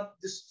could not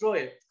destroy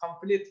it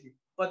completely.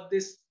 But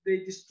they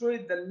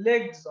destroyed the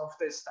legs of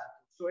the statue.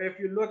 So if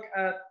you look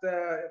at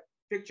the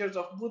pictures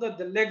of Buddha,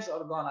 the legs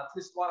are gone. At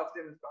least one of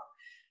them is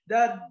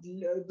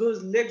gone.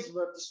 Those legs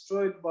were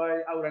destroyed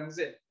by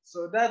Aurangzeb.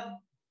 So that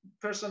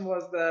person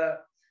was the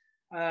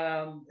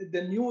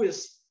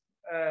newest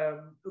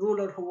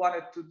ruler who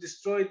wanted to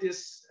destroy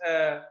this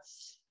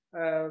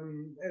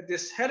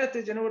this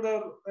heritage in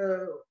order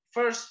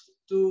first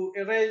to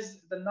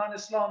erase the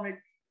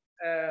non-Islamic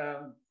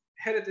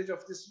heritage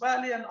of this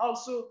valley and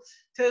also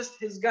test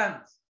his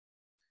guns.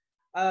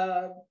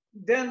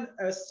 Then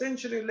a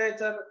century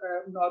later,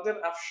 Nadir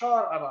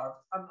Afshar arrived,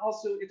 and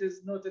also it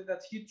is noted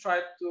that he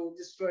tried to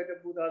destroy the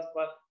Buddhas,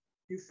 but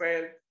he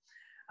failed.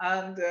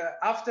 And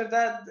after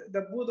that,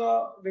 the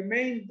Buddha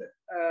remained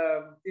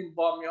in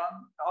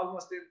Bamiyan,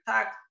 almost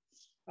intact.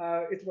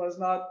 It was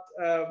not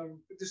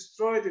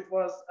destroyed. It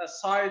was a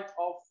site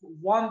of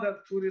wonder.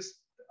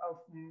 Tourists,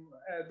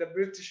 the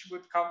British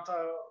would come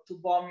to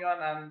Bamiyan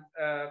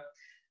and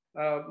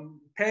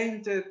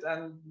paint it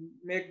and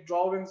make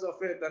drawings of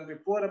it and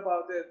report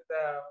about it.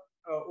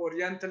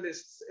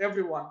 Orientalists,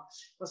 everyone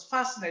was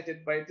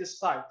fascinated by this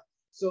site.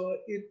 So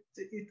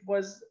it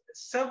was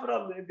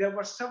there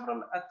were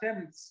several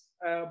attempts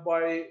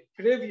by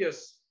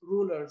previous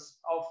rulers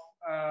of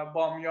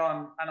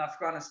Bamiyan and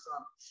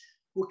Afghanistan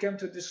who came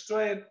to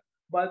destroy it,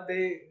 but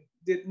they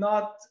did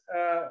not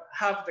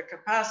have the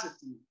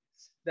capacity,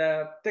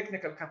 the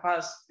technical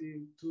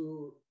capacity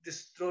to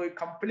destroy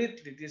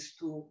completely these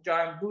two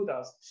giant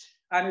Buddhas.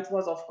 And it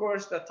was, of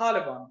course, the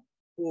Taliban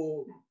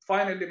who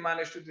finally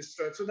managed to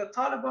destroy it. So the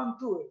Taliban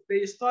too,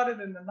 they started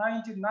in the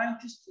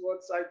 1990s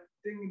towards, I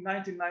think,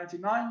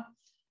 1999.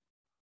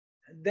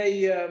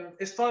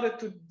 They started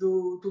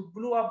to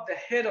blow up the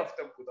head of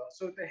the Buddha.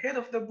 So the head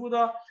of the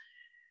Buddha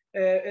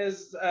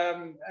is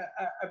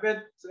a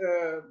bit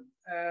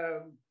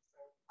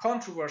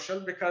controversial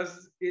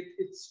because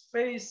its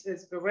face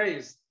is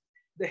erased.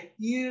 The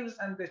ears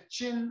and the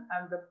chin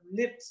and the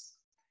lips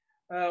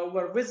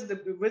were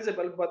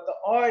visible, but the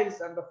eyes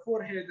and the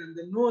forehead and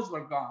the nose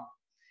were gone.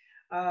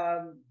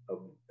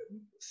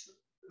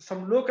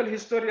 Some local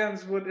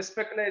historians would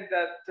speculate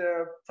that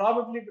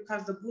probably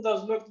because the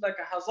Buddhas looked like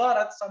a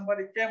Hazarat,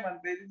 somebody came and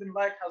they didn't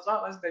like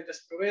Hazaras, they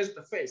just erased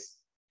the face.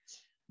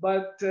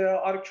 But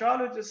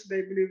archaeologists,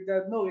 they believe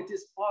that no, it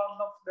is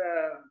part of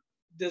the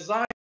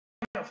design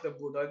of the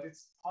Buddha.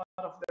 It's part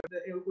of the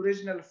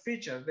original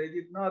feature. They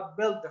did not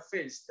build the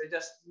face. They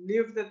just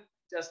left it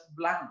just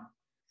blank.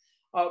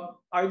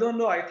 I don't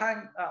know. I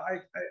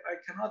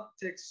cannot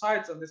take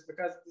sides on this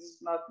because this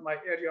is not my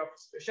area of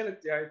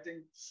specialty. I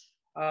think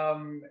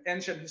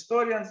ancient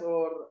historians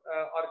or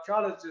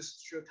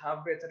archaeologists should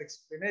have better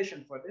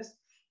explanation for this.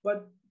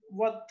 But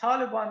what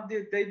Taliban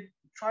did, they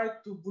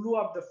tried to blow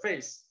up the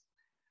face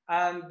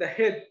and the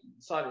head,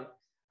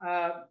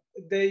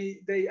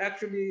 they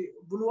actually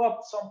blew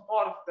up some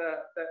part of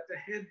the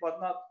head, but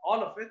not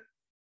all of it.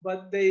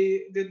 But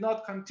they did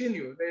not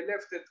continue. They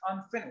left it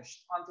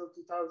unfinished until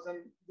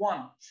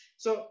 2001.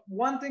 So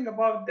one thing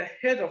about the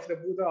head of the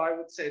Buddha, I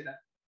would say that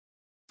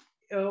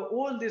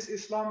all these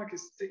Islamic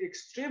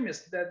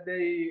extremists that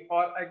they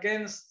are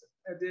against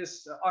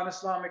these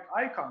un-Islamic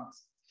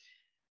icons,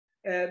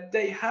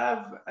 they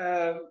have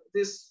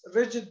this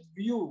rigid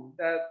view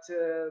that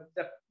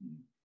the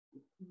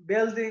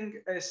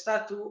building a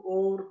statue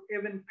or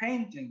even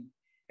painting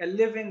a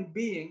living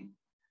being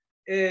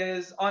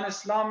is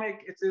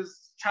un-Islamic. It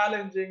is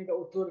challenging the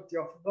authority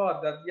of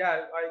God, that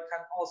yeah, I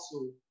can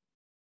also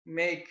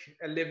make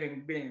a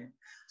living being.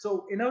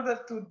 So in order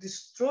to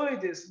destroy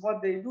this,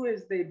 what they do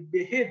is they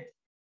behead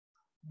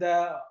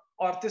the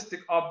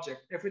artistic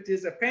object. If it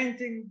is a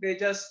painting, they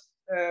just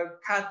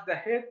cut the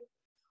head.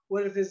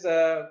 Or if it is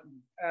a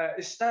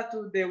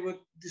statue, they would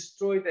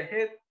destroy the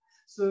head.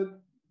 So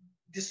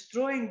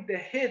destroying the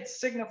head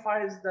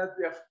signifies that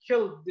we have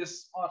killed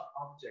this art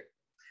object.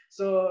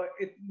 So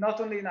it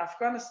not only in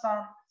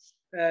Afghanistan,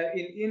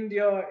 in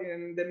India,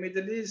 in the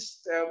Middle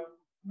East,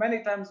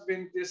 many times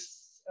been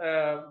this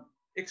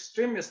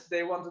extremists,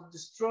 they want to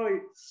destroy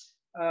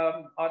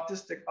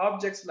artistic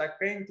objects like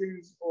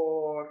paintings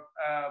or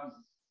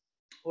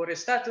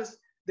statues.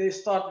 They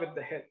start with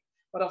the head.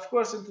 But of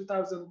course, in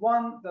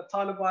 2001, the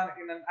Taliban,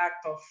 in an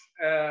act of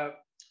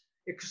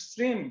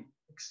extreme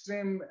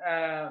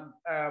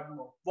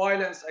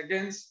violence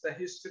against the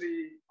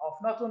history of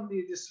not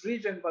only this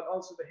region, but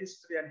also the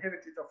history and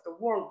heritage of the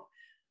world,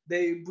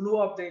 they blew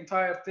up the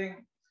entire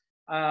thing,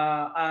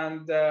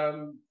 and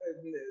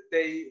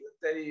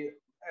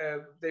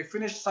they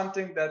finished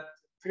something that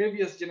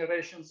previous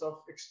generations of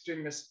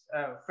extremists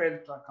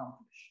failed to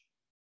accomplish.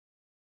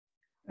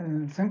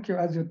 Thank you.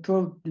 As you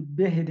told, the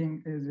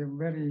beheading is a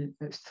very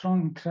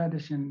strong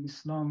tradition in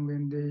Islam.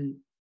 When they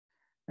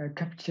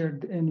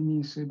captured the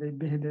enemy, so they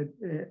beheaded.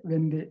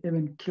 When they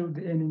even killed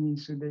the enemy,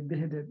 so they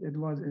beheaded. It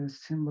was a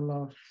symbol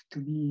of to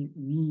be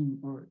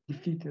weaned or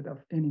defeated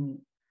of enemy.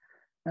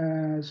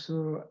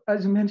 So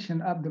as you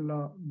mentioned,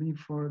 Abdullah,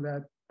 before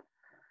that,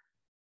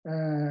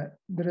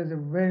 there is a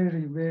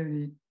very,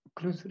 very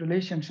close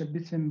relationship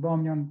between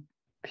Bamiyan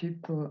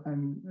people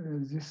and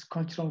this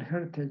cultural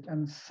heritage,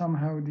 and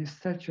somehow the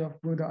statue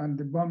of Buddha and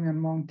the Bamiyan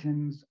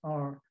mountains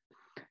are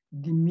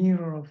the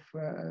mirror of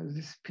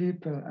these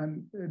people,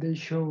 and they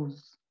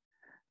shows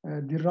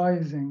the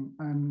rising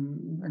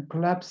and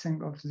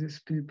collapsing of these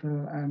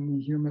people and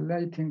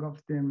humiliating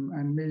of them,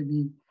 and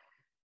maybe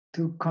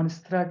to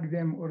construct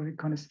them or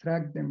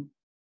reconstruct them.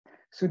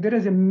 So there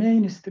is a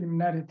mainstream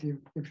narrative,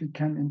 if we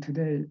come in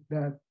today,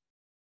 that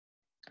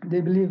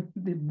they believe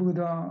the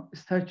Buddha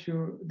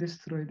statue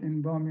destroyed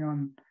in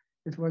Bamiyan,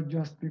 it was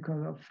just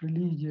because of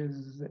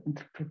religious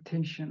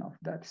interpretation of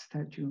that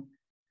statue.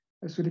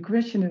 So the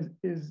question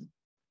is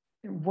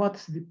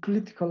what's the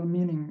political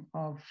meaning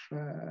of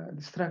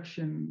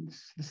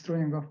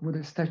destroying of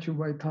Buddha statue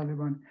by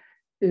Taliban?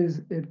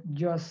 Is it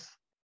just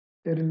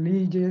a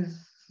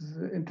religious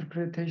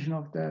interpretation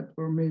of that,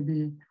 or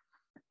maybe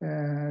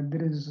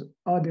there is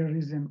other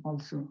reason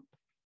also?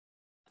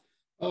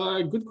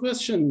 Good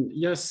question.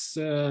 Yes.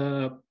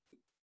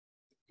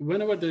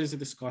 Whenever there is a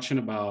discussion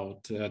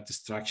about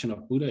destruction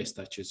of Buddha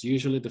statues,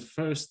 usually the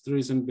first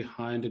reason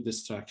behind the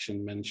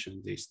destruction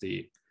mentioned is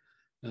the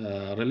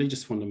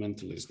religious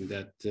fundamentalism,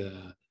 that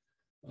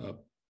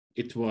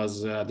it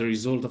was the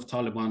result of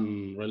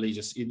Taliban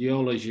religious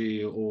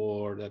ideology,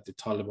 or that the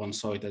Taliban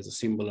saw it as a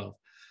symbol of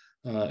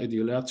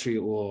idolatry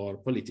or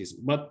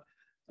politism. But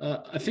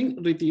I think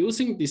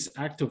reducing this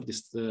act of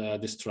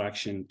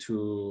destruction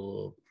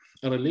to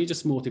a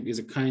religious motive is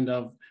a kind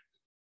of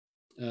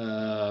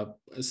a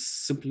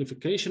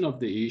simplification of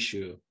the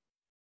issue.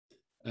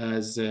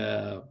 As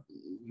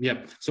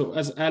so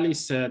as Ali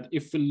said,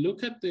 if we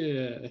look at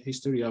the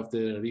history of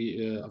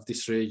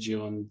this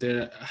region,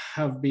 there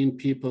have been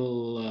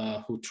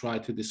people who try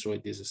to destroy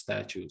these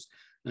statues,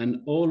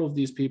 and all of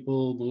these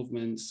people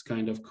movements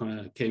kind of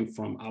came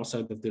from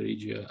outside of the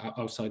region,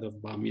 outside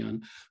of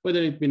Bamiyan,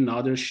 whether it be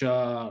Nader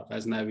Shah,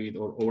 Ghaznavid,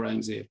 or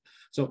Aurangzeb.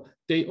 So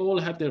they all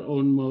had their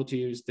own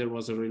motives. There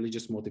was a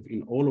religious motive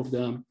in all of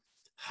them.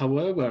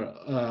 However,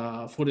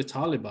 for the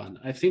Taliban,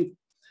 I think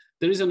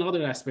there is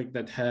another aspect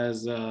that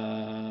has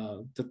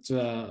a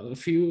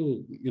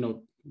few,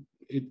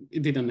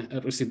 it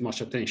didn't receive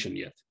much attention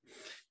yet,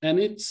 and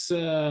it's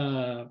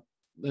the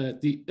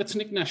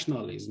ethnic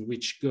nationalism,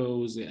 which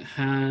goes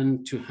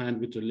hand to hand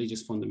with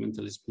religious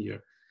fundamentalism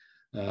here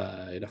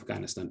in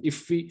Afghanistan.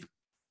 If we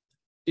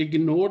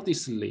ignore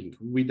this link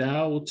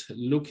without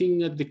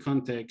looking at the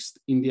context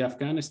in the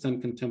Afghanistan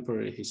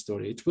contemporary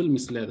history, it will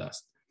mislead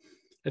us.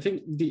 I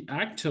think the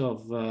act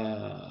of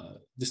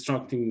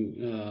destructing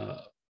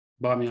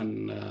Bamiyan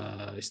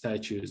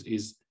statues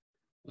is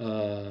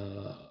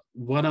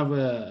one of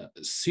a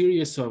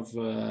series of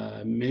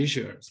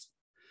measures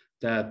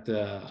that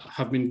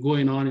have been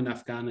going on in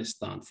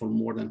Afghanistan for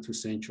more than 2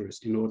 centuries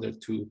in order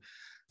to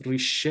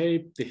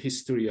reshape the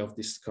history of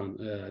this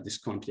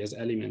country, as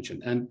Ali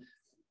mentioned. And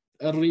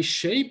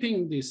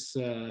reshaping this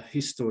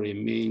history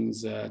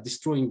means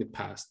destroying the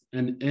past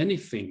and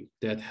anything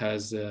that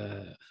has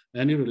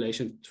any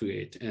relation to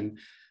it, and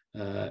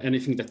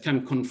anything that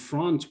can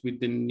confront with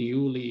the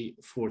newly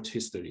forged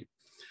history.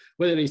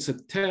 Whether it's a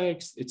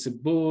text, it's a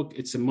book,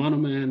 it's a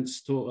monument,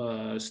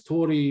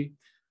 story,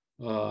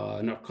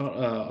 an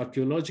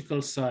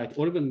archaeological site,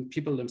 or even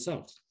people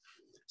themselves.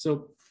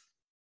 So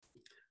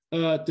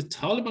the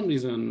Taliban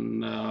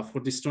reason for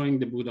destroying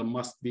the Buddha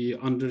must be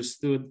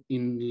understood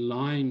in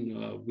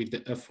line with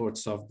the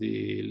efforts of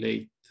the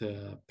late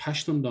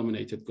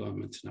Pashtun-dominated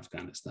government in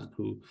Afghanistan,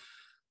 who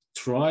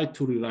tried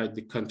to rewrite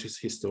the country's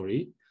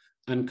history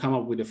and come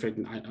up with a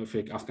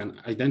fake Afghan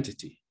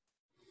identity.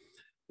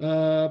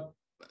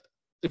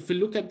 If we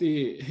look at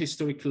the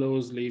history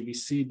closely, we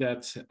see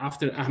that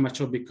after Ahmad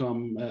Shah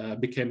became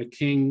a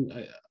king,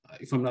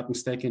 if I'm not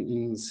mistaken,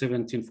 in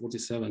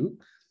 1747,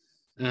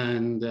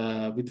 and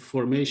with the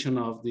formation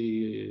of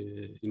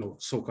the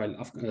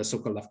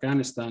so-called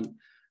Afghanistan,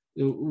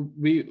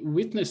 we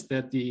witnessed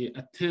that the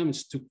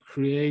attempts to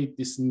create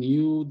this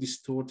new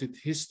distorted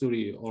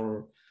history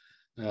or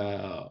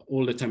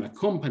all the time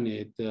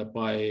accompanied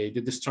by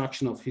the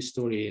destruction of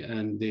history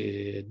and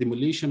the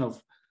demolition of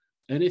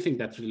anything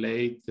that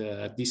relate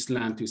this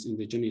land to its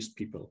indigenous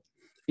people,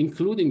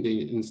 including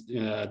the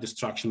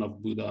destruction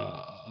of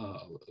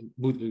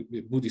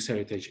Buddhist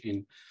heritage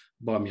in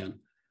Bamiyan.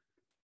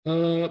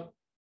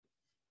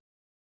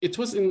 It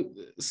was in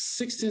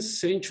 16th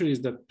centuries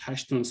that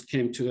Pashtuns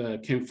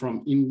came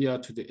from India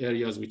to the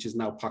areas which is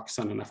now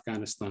Pakistan and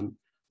Afghanistan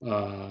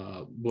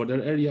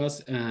border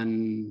areas,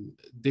 and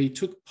they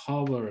took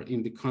power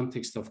in the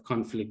context of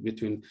conflict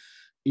between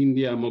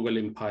India, Mughal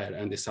Empire,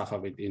 and the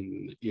Safavid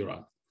in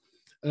Iran.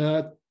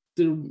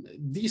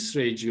 This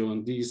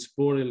region, this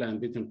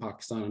borderland between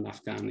Pakistan and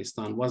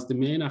Afghanistan, was the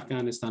main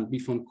Afghanistan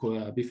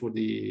before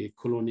the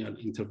colonial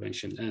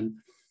intervention. And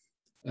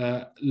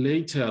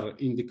later,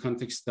 in the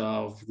context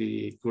of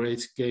the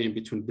great game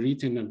between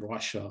Britain and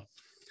Russia,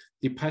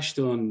 the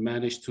Pashtun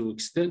managed to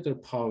extend their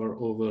power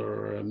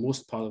over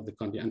most part of the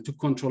country and took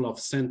control of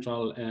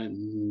central and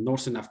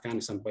northern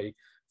Afghanistan by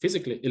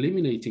physically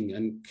eliminating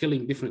and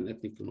killing different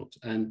ethnic groups.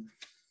 And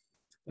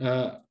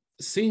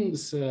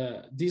since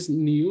these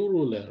new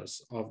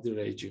rulers of the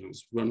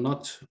regions were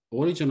not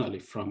originally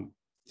from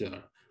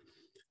there,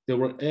 they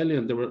were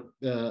alien, they were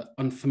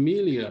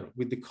unfamiliar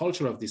with the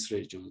culture of this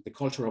region, the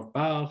culture of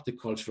Balkh, the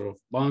culture of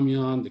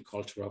Bamiyan, the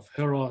culture of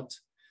Herat,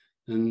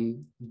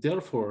 and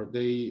therefore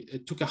they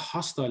took a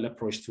hostile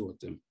approach toward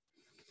them.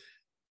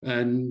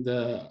 And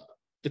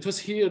it was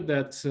here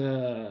that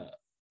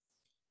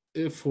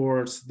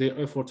their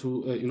effort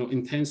to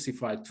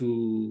intensify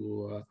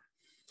to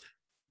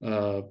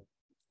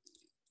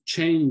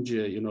change,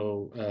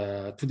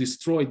 to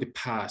destroy the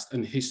past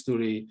and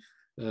history,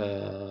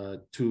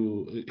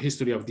 to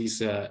history of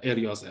these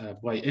areas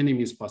by any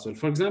means possible.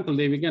 For example,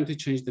 they began to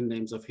change the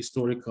names of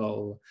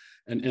historical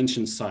and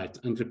ancient sites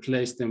and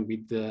replaced them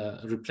with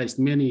replaced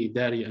many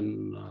Dari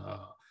and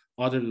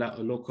other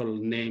local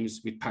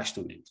names with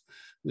Pashtun names.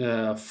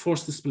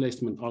 Forced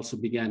displacement also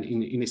began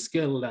in a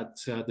scale that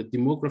the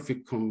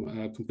demographic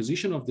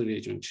composition of the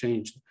region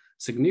changed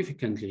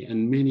significantly,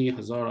 and many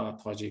Hazara,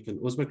 Tajik, and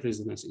Uzbek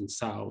residents in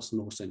south,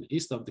 north, and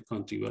east of the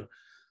country were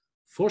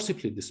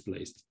forcibly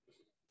displaced.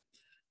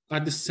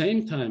 At the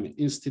same time,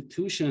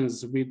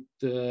 institutions with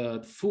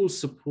full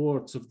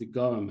support of the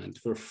government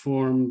were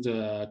formed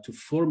to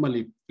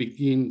formally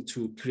begin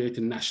to create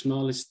a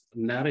nationalist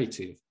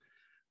narrative,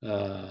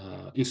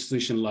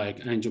 institutions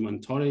like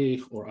Anjuman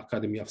Tarikh or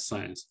Academy of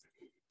Science.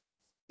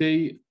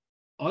 They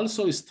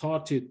also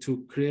started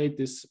to create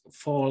these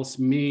false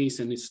myths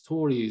and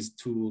stories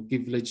to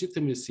give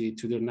legitimacy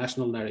to their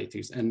national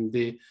narratives, and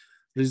the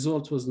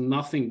result was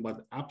nothing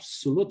but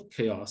absolute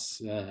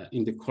chaos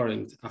in the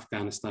current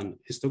Afghanistan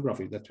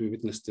historiography that we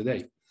witness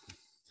today.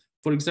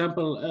 For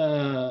example,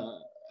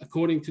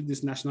 according to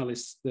this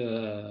nationalist,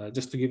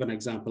 just to give an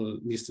example,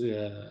 this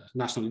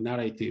national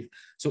narrative,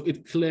 so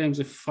it claims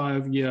a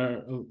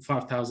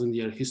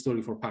 5,000-year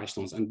history for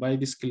Pashtuns, and by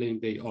this claim,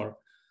 they are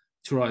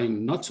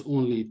trying not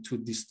only to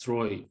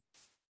destroy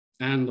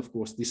and, of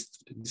course,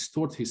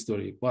 distort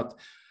history, but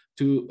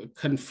to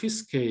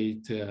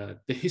confiscate the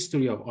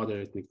history of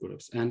other ethnic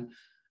groups. And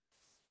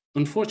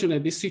unfortunately,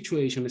 this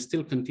situation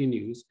still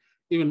continues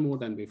even more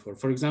than before.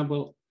 For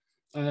example,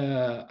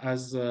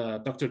 as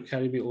Dr.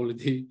 Karimi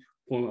already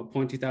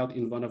pointed out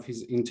in one of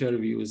his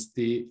interviews,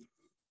 the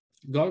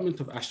government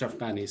of Ashraf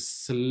Ghani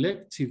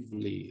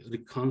selectively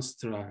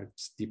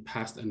reconstructs the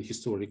past and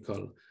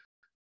historical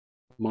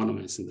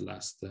monuments in the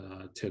last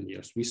 10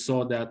 years. We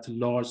saw that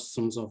large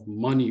sums of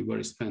money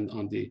were spent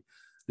on the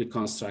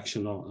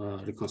reconstruction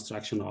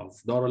of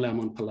Dar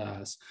al-Aman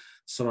Palace,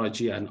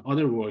 Sarajia, and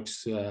other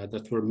works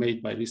that were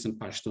made by recent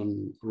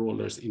Pashtun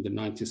rulers in the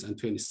 19th and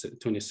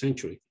 20th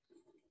century.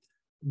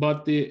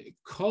 But the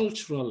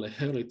cultural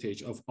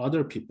heritage of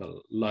other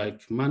people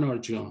like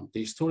Manarjan,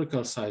 the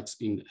historical sites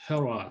in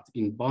Herat,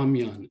 in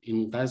Bamiyan,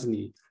 in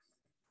Ghazni,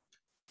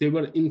 they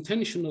were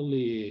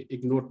intentionally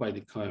ignored by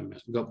the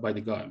government.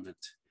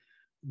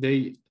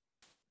 I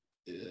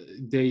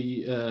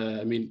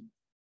mean,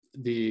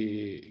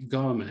 the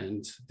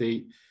government,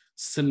 they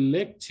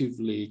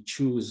selectively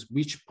choose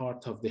which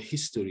part of the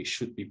history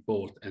should be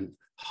bold and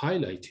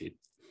highlighted,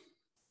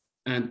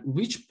 and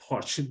which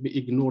part should be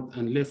ignored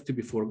and left to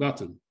be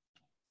forgotten.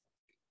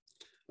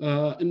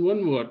 In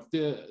one word,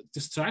 the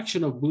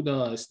destruction of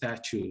Buddha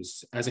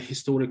statues as a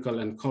historical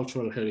and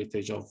cultural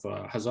heritage of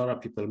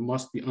Hazara people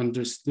must be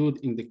understood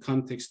in the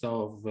context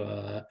of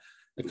a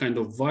kind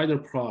of wider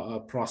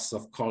process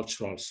of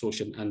cultural,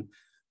 social, and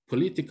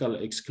political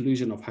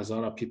exclusion of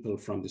Hazara people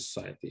from the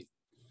society.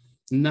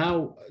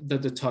 Now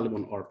that the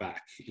Taliban are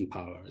back in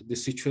power, the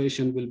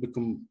situation will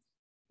become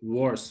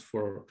worse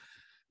for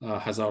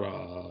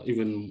Hazara,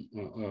 even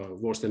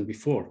worse than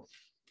before,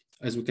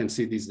 as we can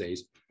see these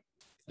days.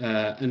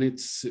 And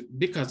it's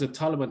because the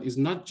Taliban is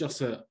not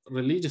just a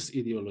religious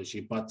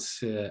ideology, but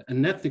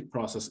an ethnic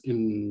process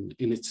in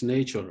its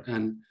nature.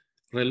 And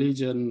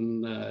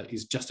religion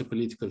is just a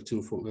political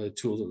tool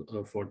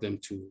for them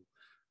to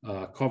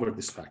cover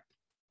this fact.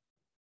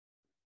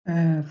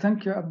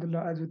 Thank you,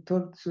 Abdullah. As you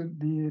told, so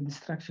the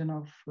destruction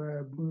of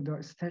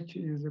Buddha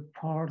statue is a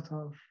part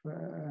of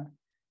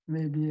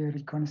maybe a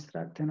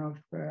reconstructing of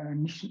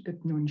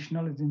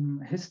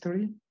ethno-nationalism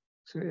history.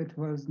 So it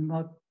was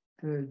not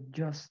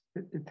just,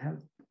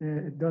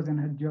 it doesn't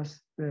have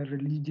just a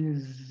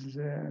religious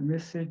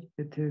message.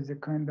 It is a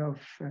kind of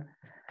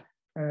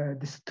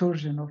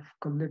distortion of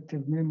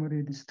collective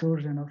memory,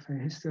 distortion of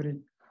history.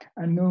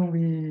 I know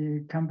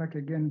we come back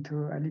again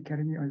to Ali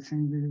Karimi. I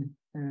think we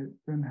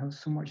don't have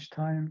so much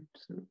time.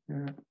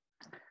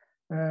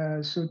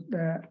 So,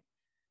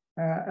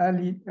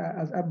 Ali,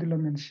 as Abdullah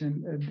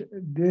mentioned,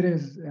 there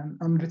is an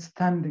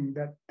understanding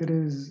that there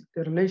is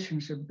a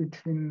relationship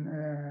between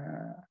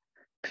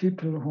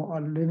people who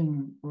are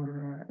living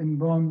in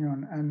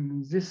Bamiyan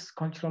and this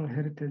cultural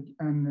heritage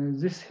and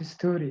this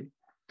history.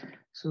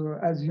 So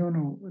as you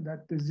know,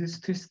 that these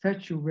two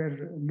statues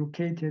were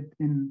located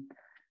in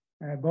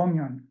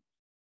Bamiyan,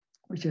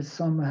 which is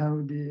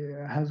somehow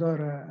the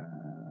Hazara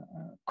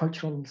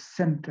cultural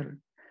center.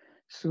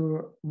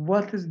 So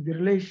what is the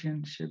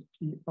relationship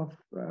of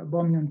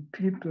Bamiyan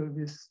people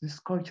with this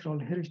cultural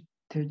heritage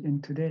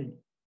in today?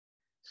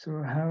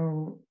 So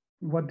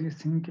what do you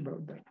think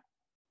about that?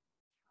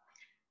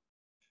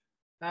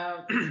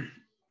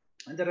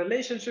 The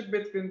relationship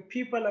between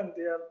people and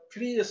their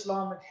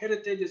pre-Islamic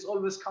heritage is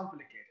always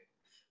complicated.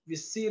 We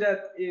see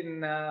that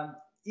in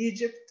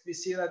Egypt, we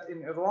see that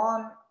in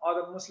Iran,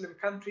 other Muslim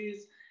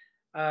countries.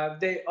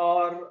 There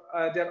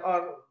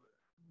are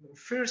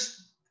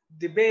fierce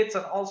debates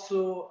and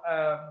also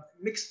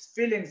mixed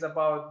feelings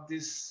about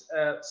these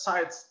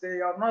sites.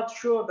 They are not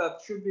sure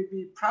that should we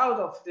be proud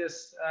of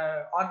this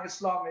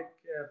un-Islamic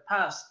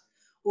past,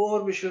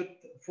 or we should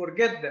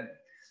forget them.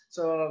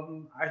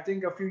 So I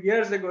think a few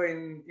years ago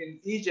in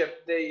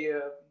Egypt, they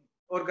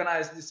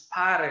organized this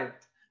parade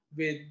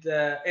with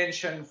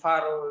ancient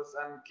pharaohs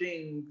and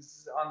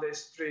kings on the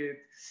street.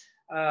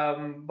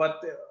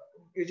 But the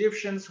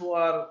Egyptians, who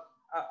are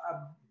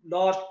a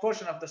large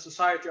portion of the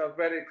society, are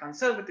very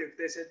conservative.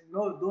 They said,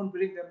 no, don't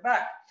bring them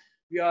back.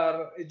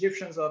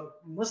 Egyptians are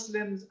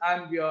Muslims,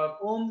 and we are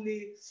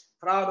only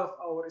proud of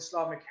our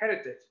Islamic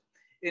heritage.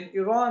 In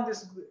Iran,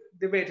 this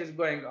debate is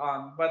going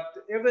on, but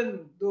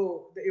even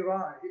though the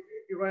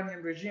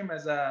Iranian regime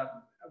is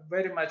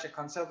very much a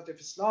conservative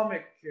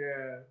Islamic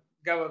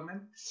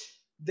government,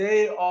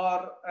 they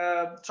are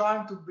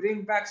trying to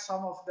bring back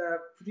some of the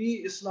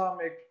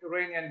pre-Islamic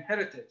Iranian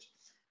heritage.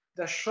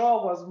 The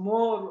Shah was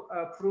more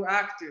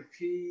proactive.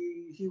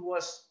 He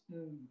was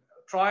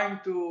trying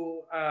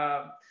to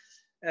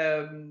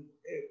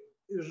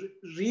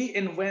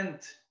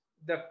reinvent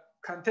the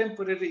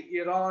contemporary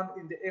Iran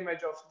in the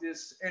image of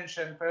this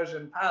ancient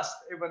Persian past,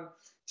 even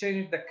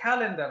changing the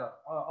calendar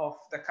of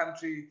the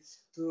country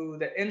to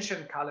the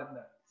ancient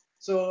calendar.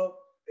 So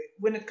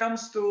when it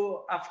comes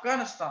to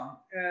Afghanistan,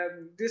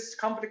 this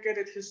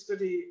complicated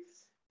history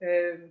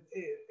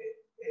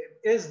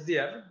is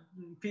there.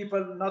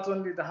 People, not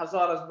only the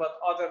Hazaras, but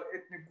other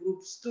ethnic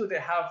groups too, they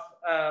have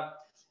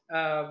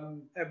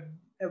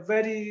a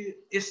very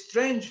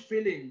strange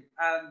feeling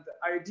and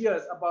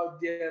ideas about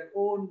their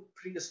own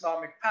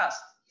pre-Islamic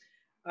past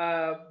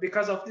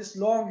because of this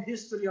long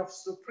history of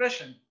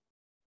suppression.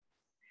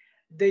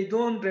 They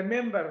don't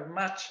remember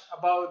much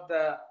about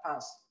the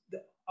past.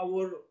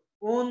 Our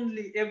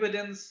only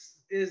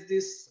evidence is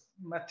this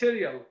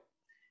material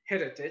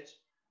heritage,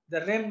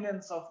 the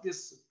remnants of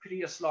this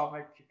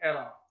pre-Islamic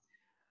era.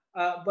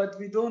 But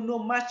we don't know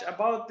much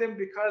about them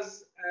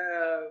because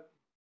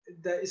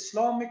the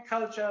Islamic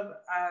culture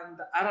and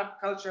the Arab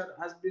culture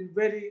has been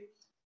very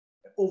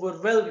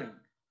overwhelming.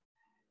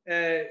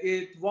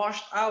 It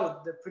washed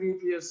out the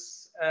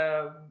previous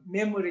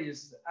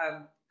memories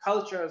and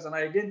cultures and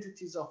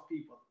identities of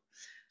people.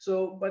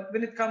 So, but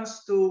when it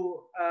comes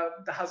to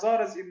the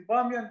Hazaras in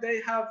Bamiyan,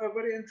 they have a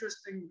very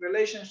interesting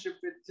relationship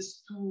with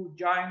these two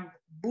giant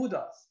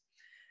Buddhas.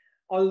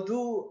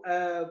 Although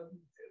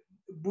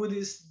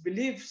Buddhist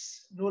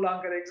beliefs no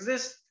longer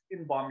exist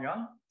in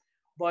Bamiyan,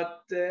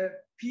 but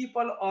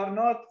people are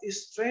not a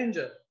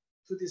stranger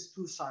to these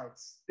two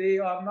sides. They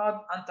are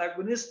not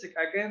antagonistic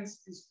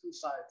against these two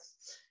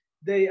sides.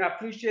 They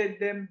appreciate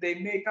them. They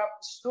make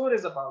up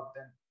stories about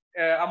them.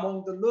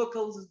 Among the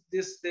locals,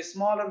 the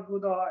smaller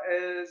Buddha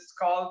is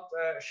called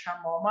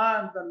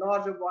Shamaman, the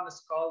larger one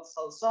is called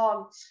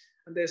Salsal,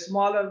 and the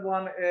smaller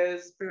one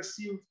is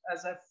perceived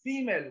as a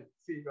female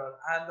figure,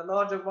 and the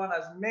larger one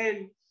as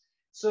male.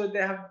 So they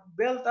have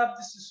built up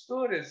these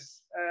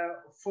stories,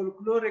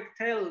 folkloric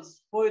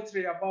tales,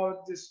 poetry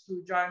about these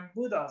two giant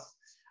Buddhas,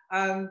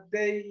 and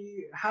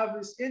they have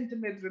this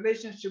intimate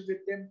relationship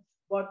with them,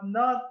 but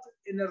not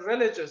in a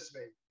religious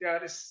way. They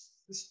are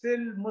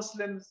still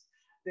Muslims.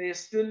 They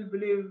still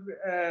believe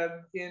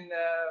in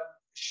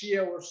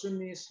Shia or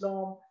Sunni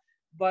Islam,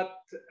 but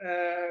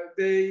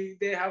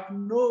they have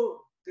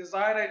no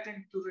desire, I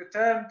think, to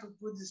return to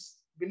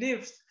Buddhist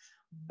beliefs.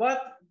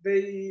 But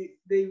they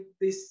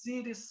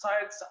see these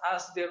sites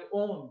as their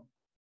own.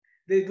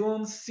 They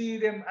don't see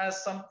them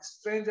as some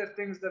stranger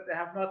things that they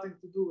have nothing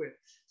to do with.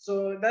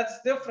 So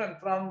that's different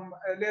from,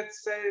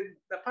 let's say,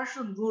 the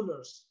Pashtun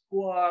rulers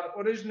who are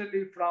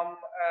originally from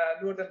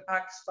northern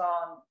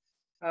Pakistan,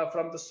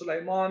 from the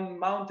Sulaiman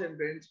mountain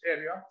range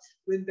area.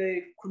 When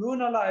they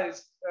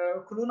colonized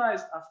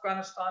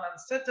Afghanistan and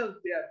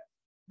settled there,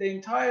 the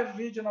entire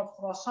region of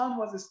Khorasan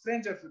was a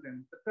stranger to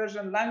them. The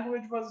Persian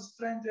language was a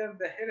stranger,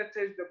 the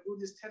heritage, the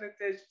Buddhist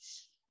heritage,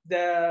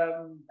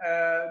 the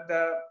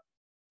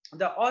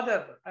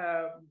other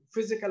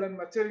physical and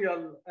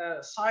material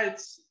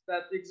sites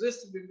that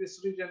existed in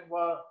this region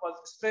was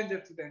a stranger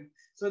to them.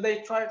 So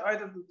they tried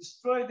either to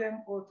destroy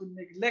them or to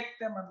neglect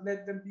them and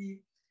let them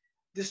be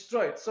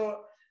destroyed.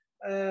 So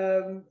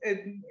in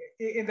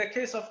the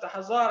case of the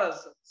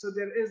Hazaras, so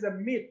there is a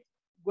myth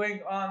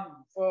going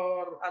on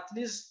for at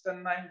least the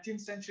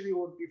 19th century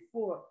or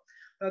before,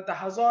 that the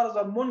Hazaras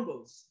are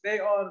Mongols. They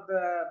are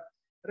the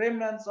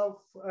remnants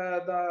of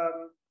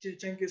the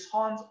Genghis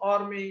Khan's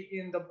army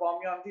in the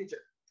Bamiyan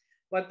region.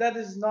 But that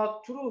is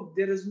not true.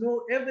 There is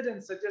no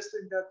evidence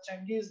suggesting that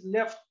Genghis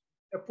left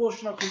a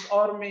portion of his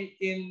army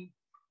in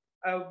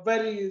a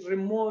very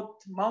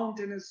remote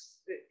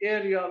mountainous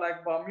area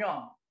like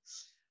Bamiyan.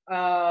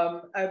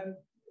 And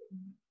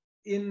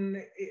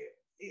in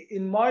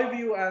my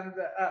view, and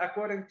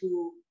according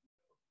to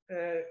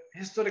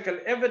historical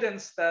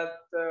evidence,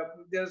 that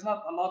there's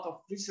not a lot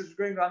of research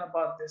going on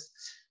about this,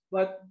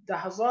 but the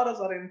Hazaras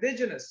are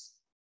indigenous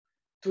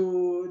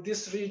to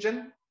this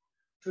region,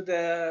 to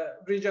the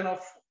region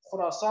of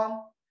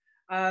Khorasan,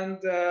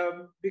 and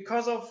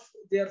because of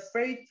their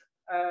faith,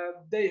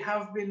 they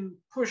have been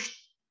pushed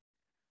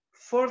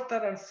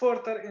further and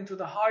further into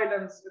the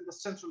highlands in the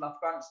central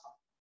Afghanistan.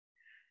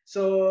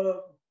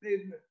 So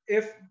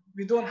if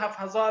we don't have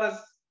Hazaras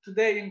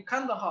today in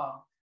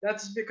Kandahar,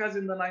 that's because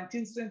in the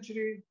 19th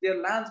century, their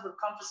lands were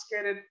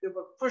confiscated, they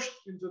were pushed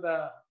into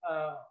the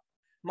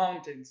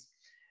mountains.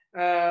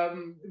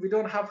 We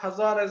don't have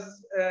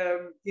Hazaras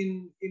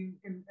in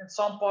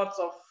some parts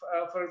of,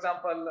 for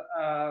example,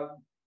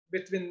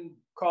 between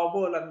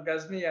Kabul and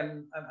Ghazni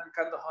and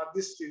Kandahar,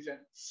 this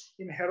region,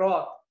 in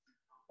Herat.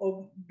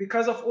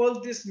 Because of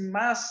all this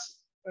mass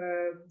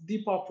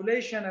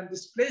depopulation and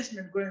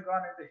displacement going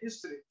on in the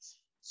history.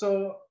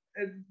 So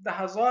the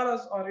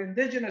Hazaras are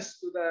indigenous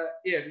to the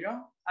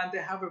area, and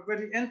they have a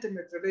very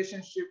intimate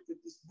relationship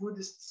with these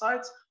Buddhist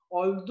sites,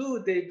 although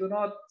they do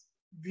not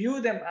view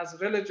them as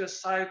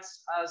religious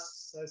sites,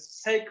 as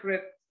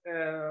sacred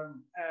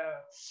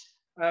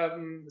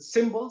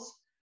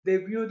symbols. They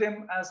view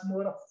them as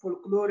more of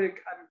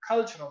folkloric and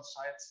cultural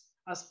sites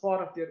as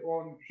part of their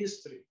own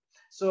history.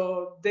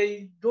 So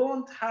they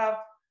don't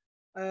have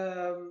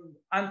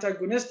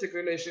antagonistic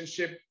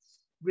relationship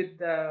with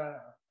the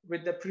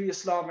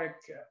pre-Islamic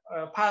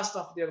past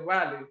of their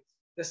valley,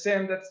 the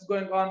same that's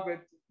going on with,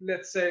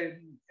 let's say,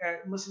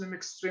 Muslim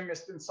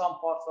extremists in some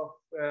parts of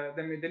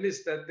the Middle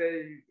East, that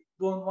they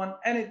don't want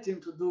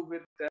anything to do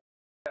with the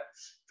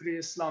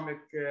pre-Islamic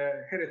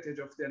heritage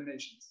of their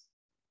nations.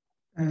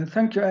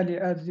 Thank you, Ali.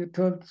 As you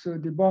told, so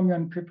the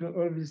Bamiyan people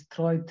always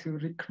try to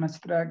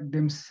reconstruct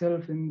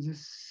themselves in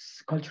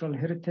this cultural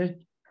heritage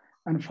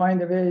and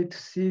find a way to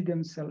see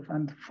themselves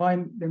and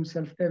find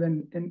themselves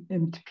even in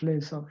empty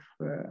place of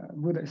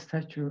Buddha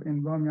statue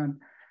in Bamiyan.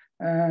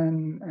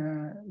 And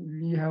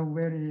we have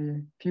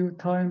very few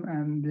time,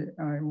 and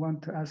I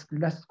want to ask the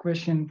last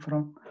question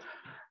from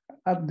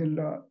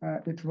Abdullah.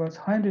 It was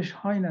Heinrich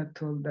Heine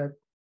told that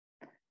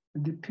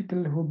the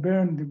people who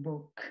burn the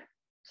book,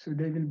 so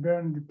they will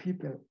burn the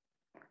people.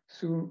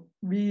 So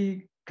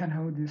we can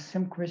have the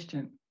same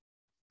question.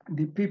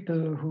 The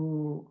people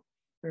who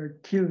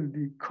kill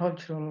the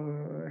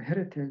cultural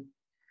heritage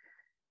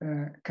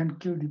can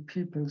kill the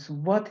people. So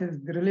what is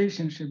the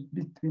relationship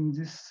between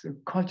this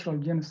cultural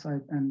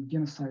genocide and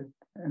genocide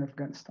in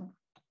Afghanistan?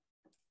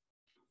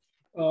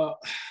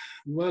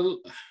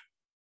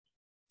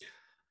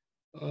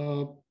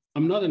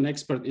 I'm not an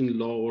expert in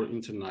law or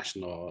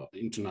international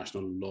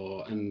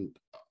law, and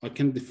I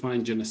can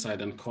define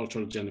genocide and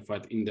cultural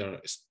genocide in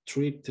their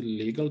strict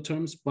legal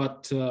terms,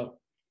 but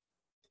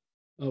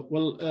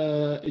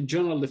A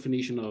general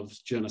definition of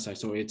genocide.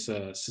 So it's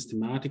a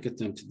systematic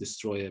attempt to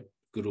destroy a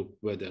group,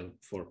 whether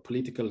for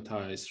political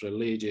ties,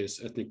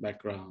 religious, ethnic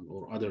background,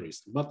 or other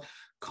reasons. But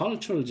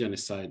cultural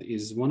genocide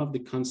is one of the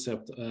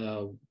concepts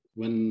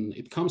when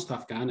it comes to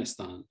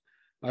Afghanistan.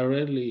 I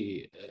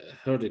rarely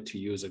heard it to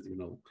use it,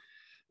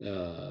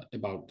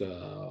 about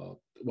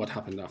what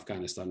happened in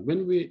Afghanistan.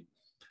 When we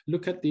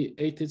look at the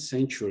 18th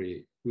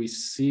century, we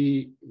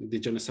see the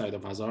genocide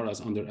of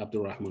Hazaras under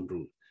Abdurrahman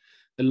rule,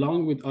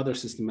 along with other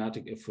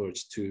systematic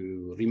efforts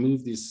to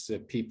remove these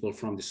people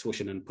from the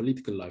social and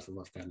political life of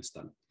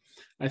Afghanistan.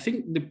 I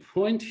think the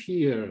point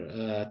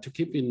here to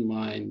keep in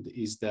mind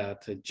is that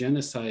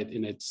genocide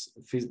in its,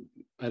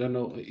 I don't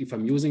know if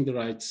I'm using the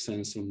right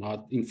sense or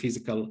not, in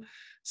physical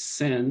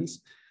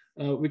sense,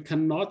 we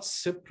cannot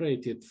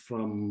separate it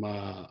from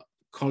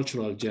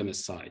cultural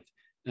genocide.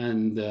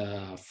 And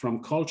from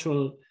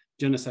cultural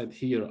genocide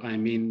here, I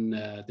mean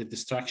the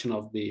destruction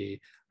of the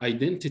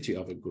identity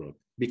of a group,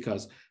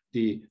 because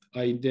the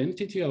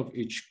identity of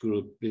each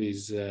group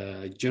is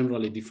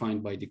generally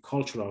defined by the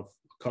culture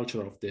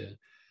of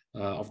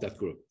that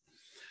group.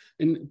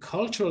 In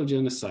cultural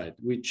genocide,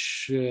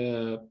 which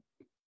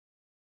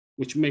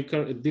may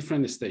occur at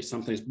different stages,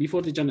 sometimes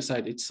before the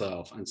genocide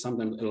itself and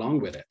sometimes along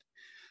with it.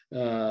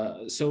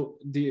 So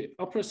the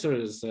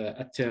oppressors'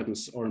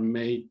 attempts are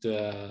made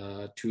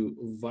to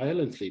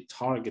violently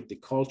target the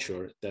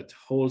culture that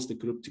holds the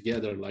group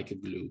together like a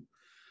glue,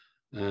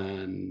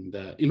 and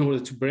in order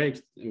to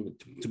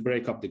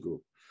break up the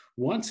group.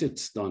 Once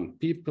it's done,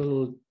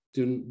 people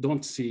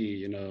don't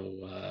see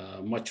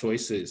much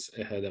choices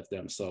ahead of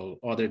them, so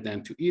other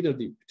than to either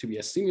to be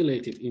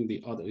assimilated in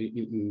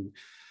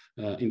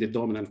the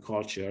dominant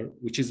culture,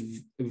 which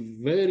is a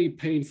very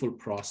painful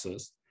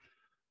process,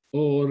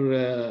 or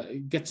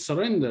get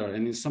surrendered,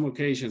 and in some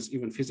occasions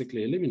even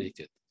physically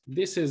eliminated.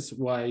 This is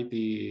why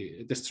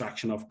the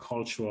destruction of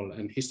cultural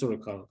and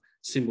historical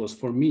symbols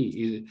for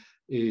me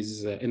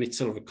is in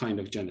itself a kind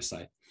of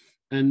genocide.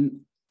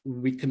 And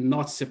we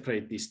cannot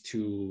separate these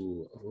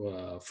two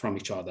from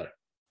each other.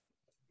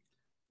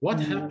 What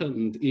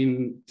happened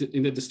in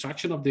the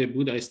destruction of the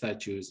Buddha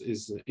statues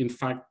is, in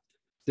fact,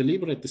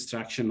 deliberate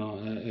destruction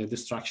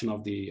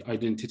of the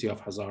identity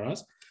of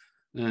Hazaras.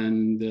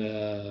 And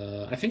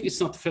I think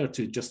it's not fair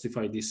to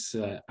justify this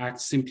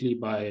act simply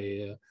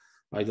by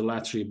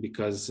idolatry,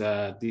 because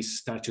these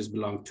statues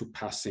belong to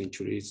past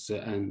centuries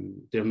and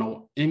they're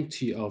now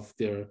empty of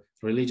their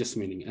religious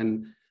meaning,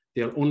 and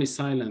they're only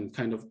silent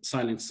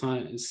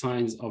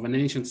signs of an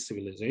ancient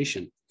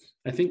civilization.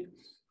 I think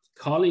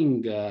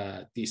calling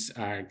this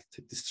act,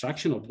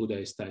 destruction of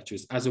Buddha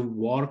statues, as a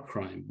war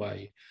crime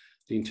by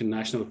the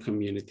international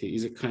community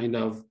is a kind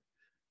of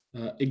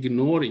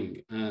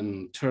ignoring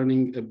and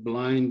turning a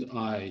blind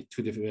eye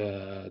to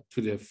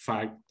the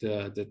fact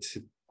that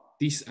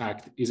this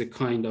act is a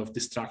kind of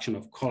destruction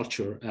of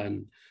culture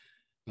and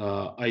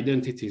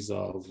identities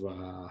of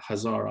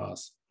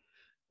Hazaras.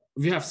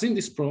 We have seen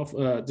this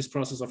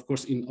process, of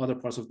course, in other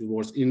parts of the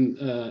world. In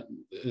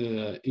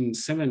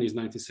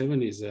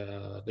 1970s,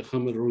 the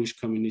Khmer Rouge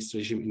communist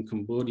regime in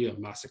Cambodia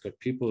massacred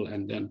people,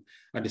 and then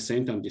at the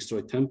same time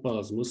destroyed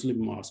temples, Muslim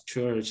mosques,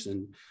 churches,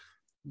 and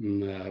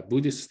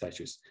Buddhist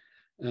statues.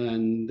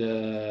 And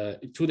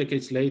 2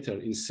 decades later,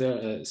 in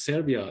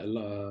Serbia,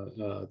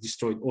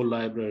 destroyed all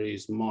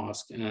libraries,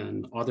 mosques,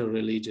 and other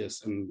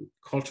religious and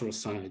cultural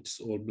sites,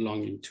 all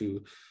belonging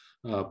to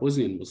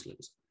Bosnian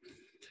Muslims.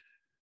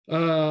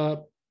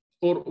 Or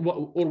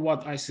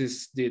what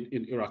ISIS did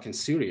in Iraq and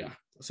Syria.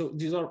 So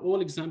these are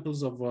all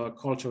examples of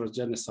cultural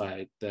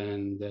genocide,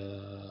 and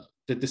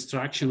the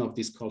destruction of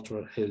this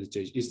cultural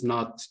heritage is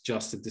not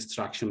just a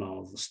destruction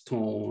of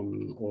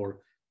stone or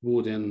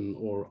wooden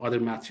or other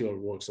material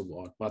works of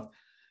art, but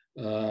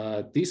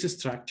these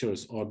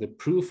structures are the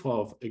proof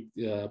of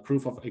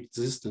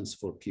existence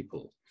for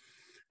people,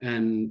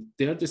 and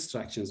their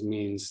destructions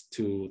means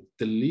to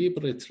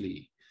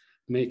deliberately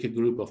make a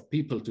group of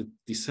people to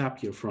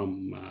disappear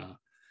from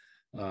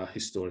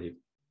history.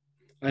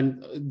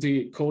 And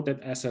the quote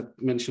that Asad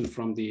mentioned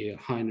from the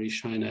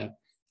Heinrich Heine,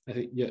 I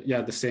think,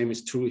 yeah, the same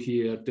is true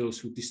here. Those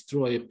who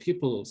destroy a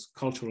people's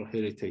cultural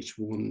heritage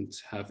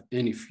won't have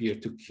any fear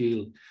to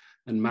kill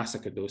and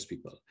massacre those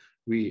people.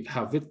 We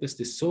have witnessed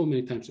this so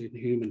many times in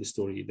human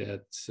history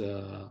that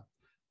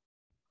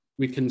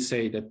we can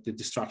say that the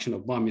destruction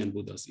of Bamiyan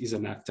Buddhas is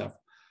an act of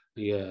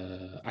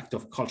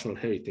cultural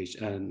heritage,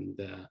 and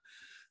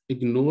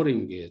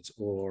ignoring it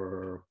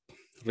or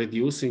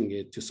reducing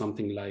it to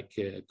something like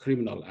a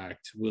criminal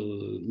act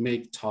will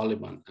make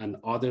Taliban and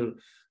other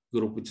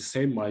groups with the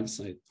same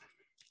mindset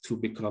to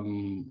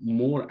become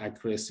more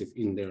aggressive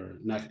in their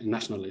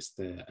nationalist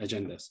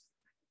agendas.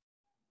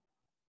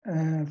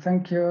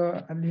 Thank you,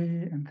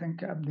 Ali, and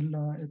thank you,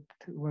 Abdullah. It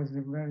was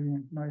a very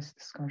nice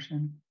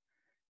discussion.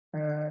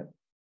 Do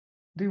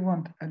you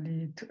want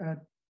Ali to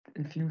add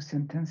a few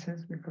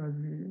sentences, because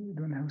we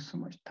don't have so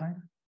much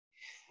time?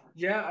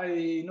 Yeah,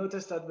 I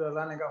noticed that we're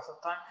running out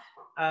of time.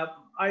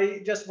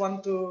 I just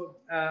want to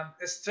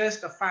stress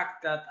the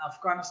fact that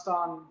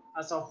Afghanistan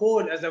as a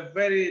whole is a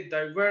very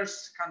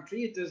diverse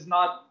country. It is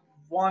not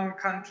one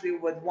country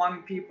with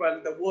one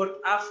people. The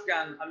word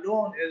Afghan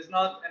alone is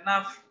not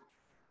enough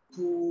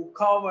to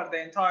cover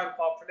the entire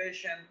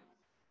population.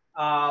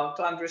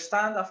 To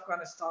understand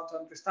Afghanistan, to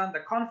understand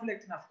the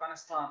conflict in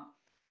Afghanistan,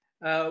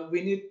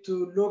 we need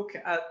to look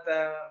at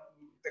the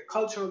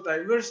cultural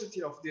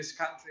diversity of this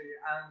country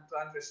and to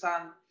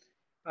understand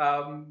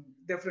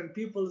different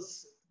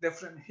people's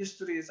different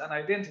histories and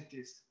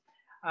identities.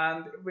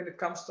 And when it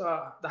comes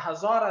to the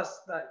Hazaras,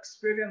 the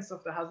experience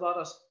of the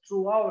Hazaras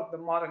throughout the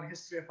modern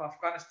history of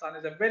Afghanistan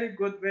is a very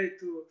good way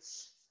to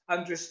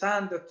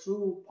understand the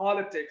true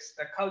politics,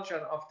 the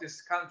culture of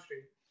this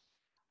country.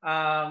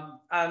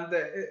 And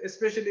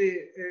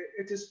especially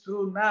it is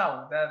true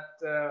now that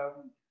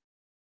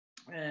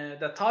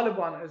the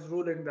Taliban is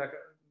ruling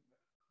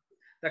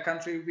the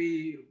country.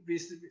 We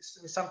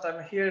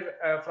sometimes hear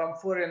from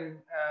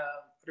foreign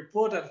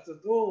reporters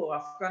that, oh,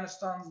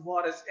 Afghanistan's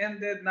war is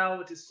ended, now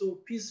it is so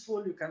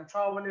peaceful, you can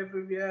travel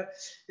everywhere,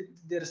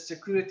 there is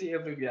security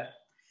everywhere.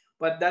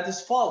 But that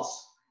is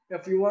false.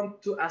 If you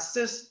want to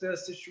assess the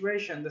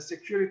situation, the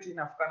security in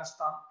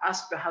Afghanistan,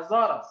 ask the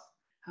Hazaras.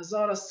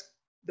 Hazaras,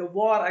 the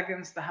war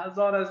against the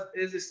Hazaras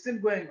is still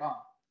going on.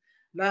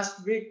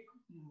 Last week,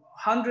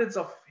 hundreds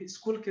of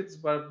school kids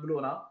were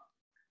blown up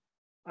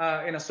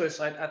in a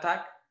suicide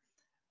attack.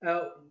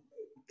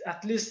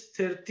 At least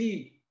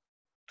 30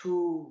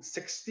 to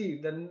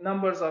 60, the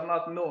numbers are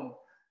not known,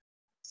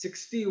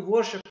 60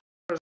 worshippers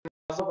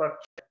were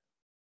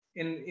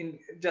in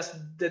just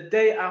the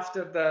day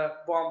after the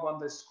bomb on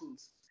the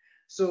schools.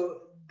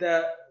 So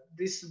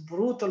this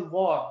brutal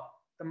war,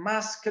 the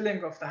mass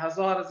killing of the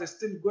Hazaras is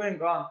still going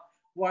on,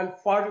 while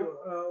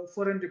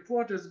foreign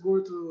reporters go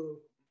to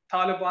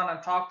Taliban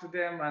and talk to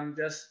them and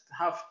just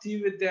have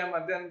tea with them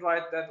and then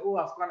write that, oh,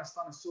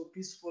 Afghanistan is so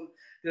peaceful,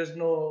 there's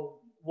no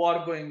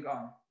war going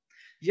on.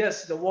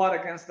 Yes, the war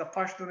against the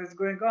Pashtun is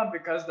going on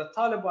because the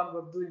Taliban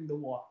were doing the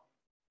war.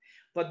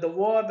 But the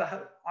war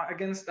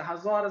against the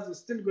Hazaras is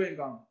still going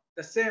on,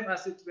 the same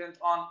as it went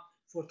on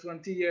for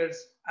 20 years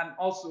and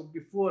also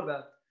before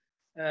that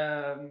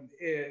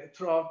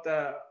throughout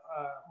the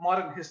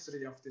modern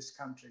history of this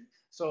country.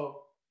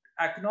 So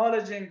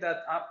acknowledging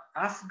that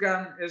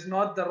Afghan is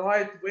not the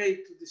right way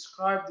to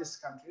describe this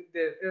country,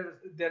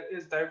 there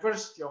is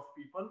diversity of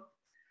people,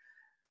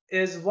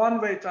 is one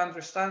way to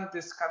understand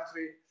this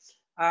country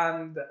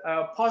and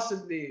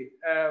possibly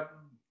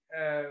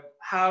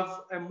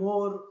have a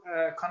more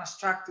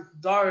constructive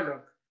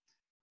dialogue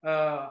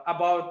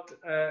about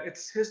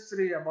its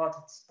history, about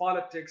its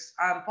politics,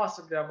 and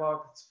possibly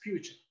about its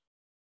future.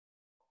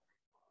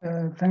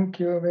 Thank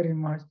you very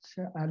much,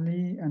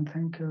 Ali, and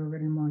thank you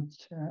very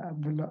much,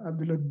 Abdullah.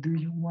 Abdullah, do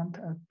you want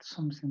to add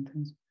some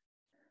sentence?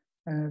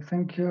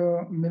 Thank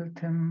you,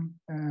 Milton,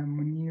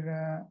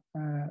 Munira,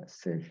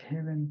 Safe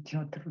Haven,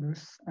 Teater,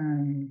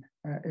 and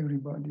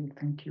everybody.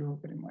 Thank you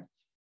very much.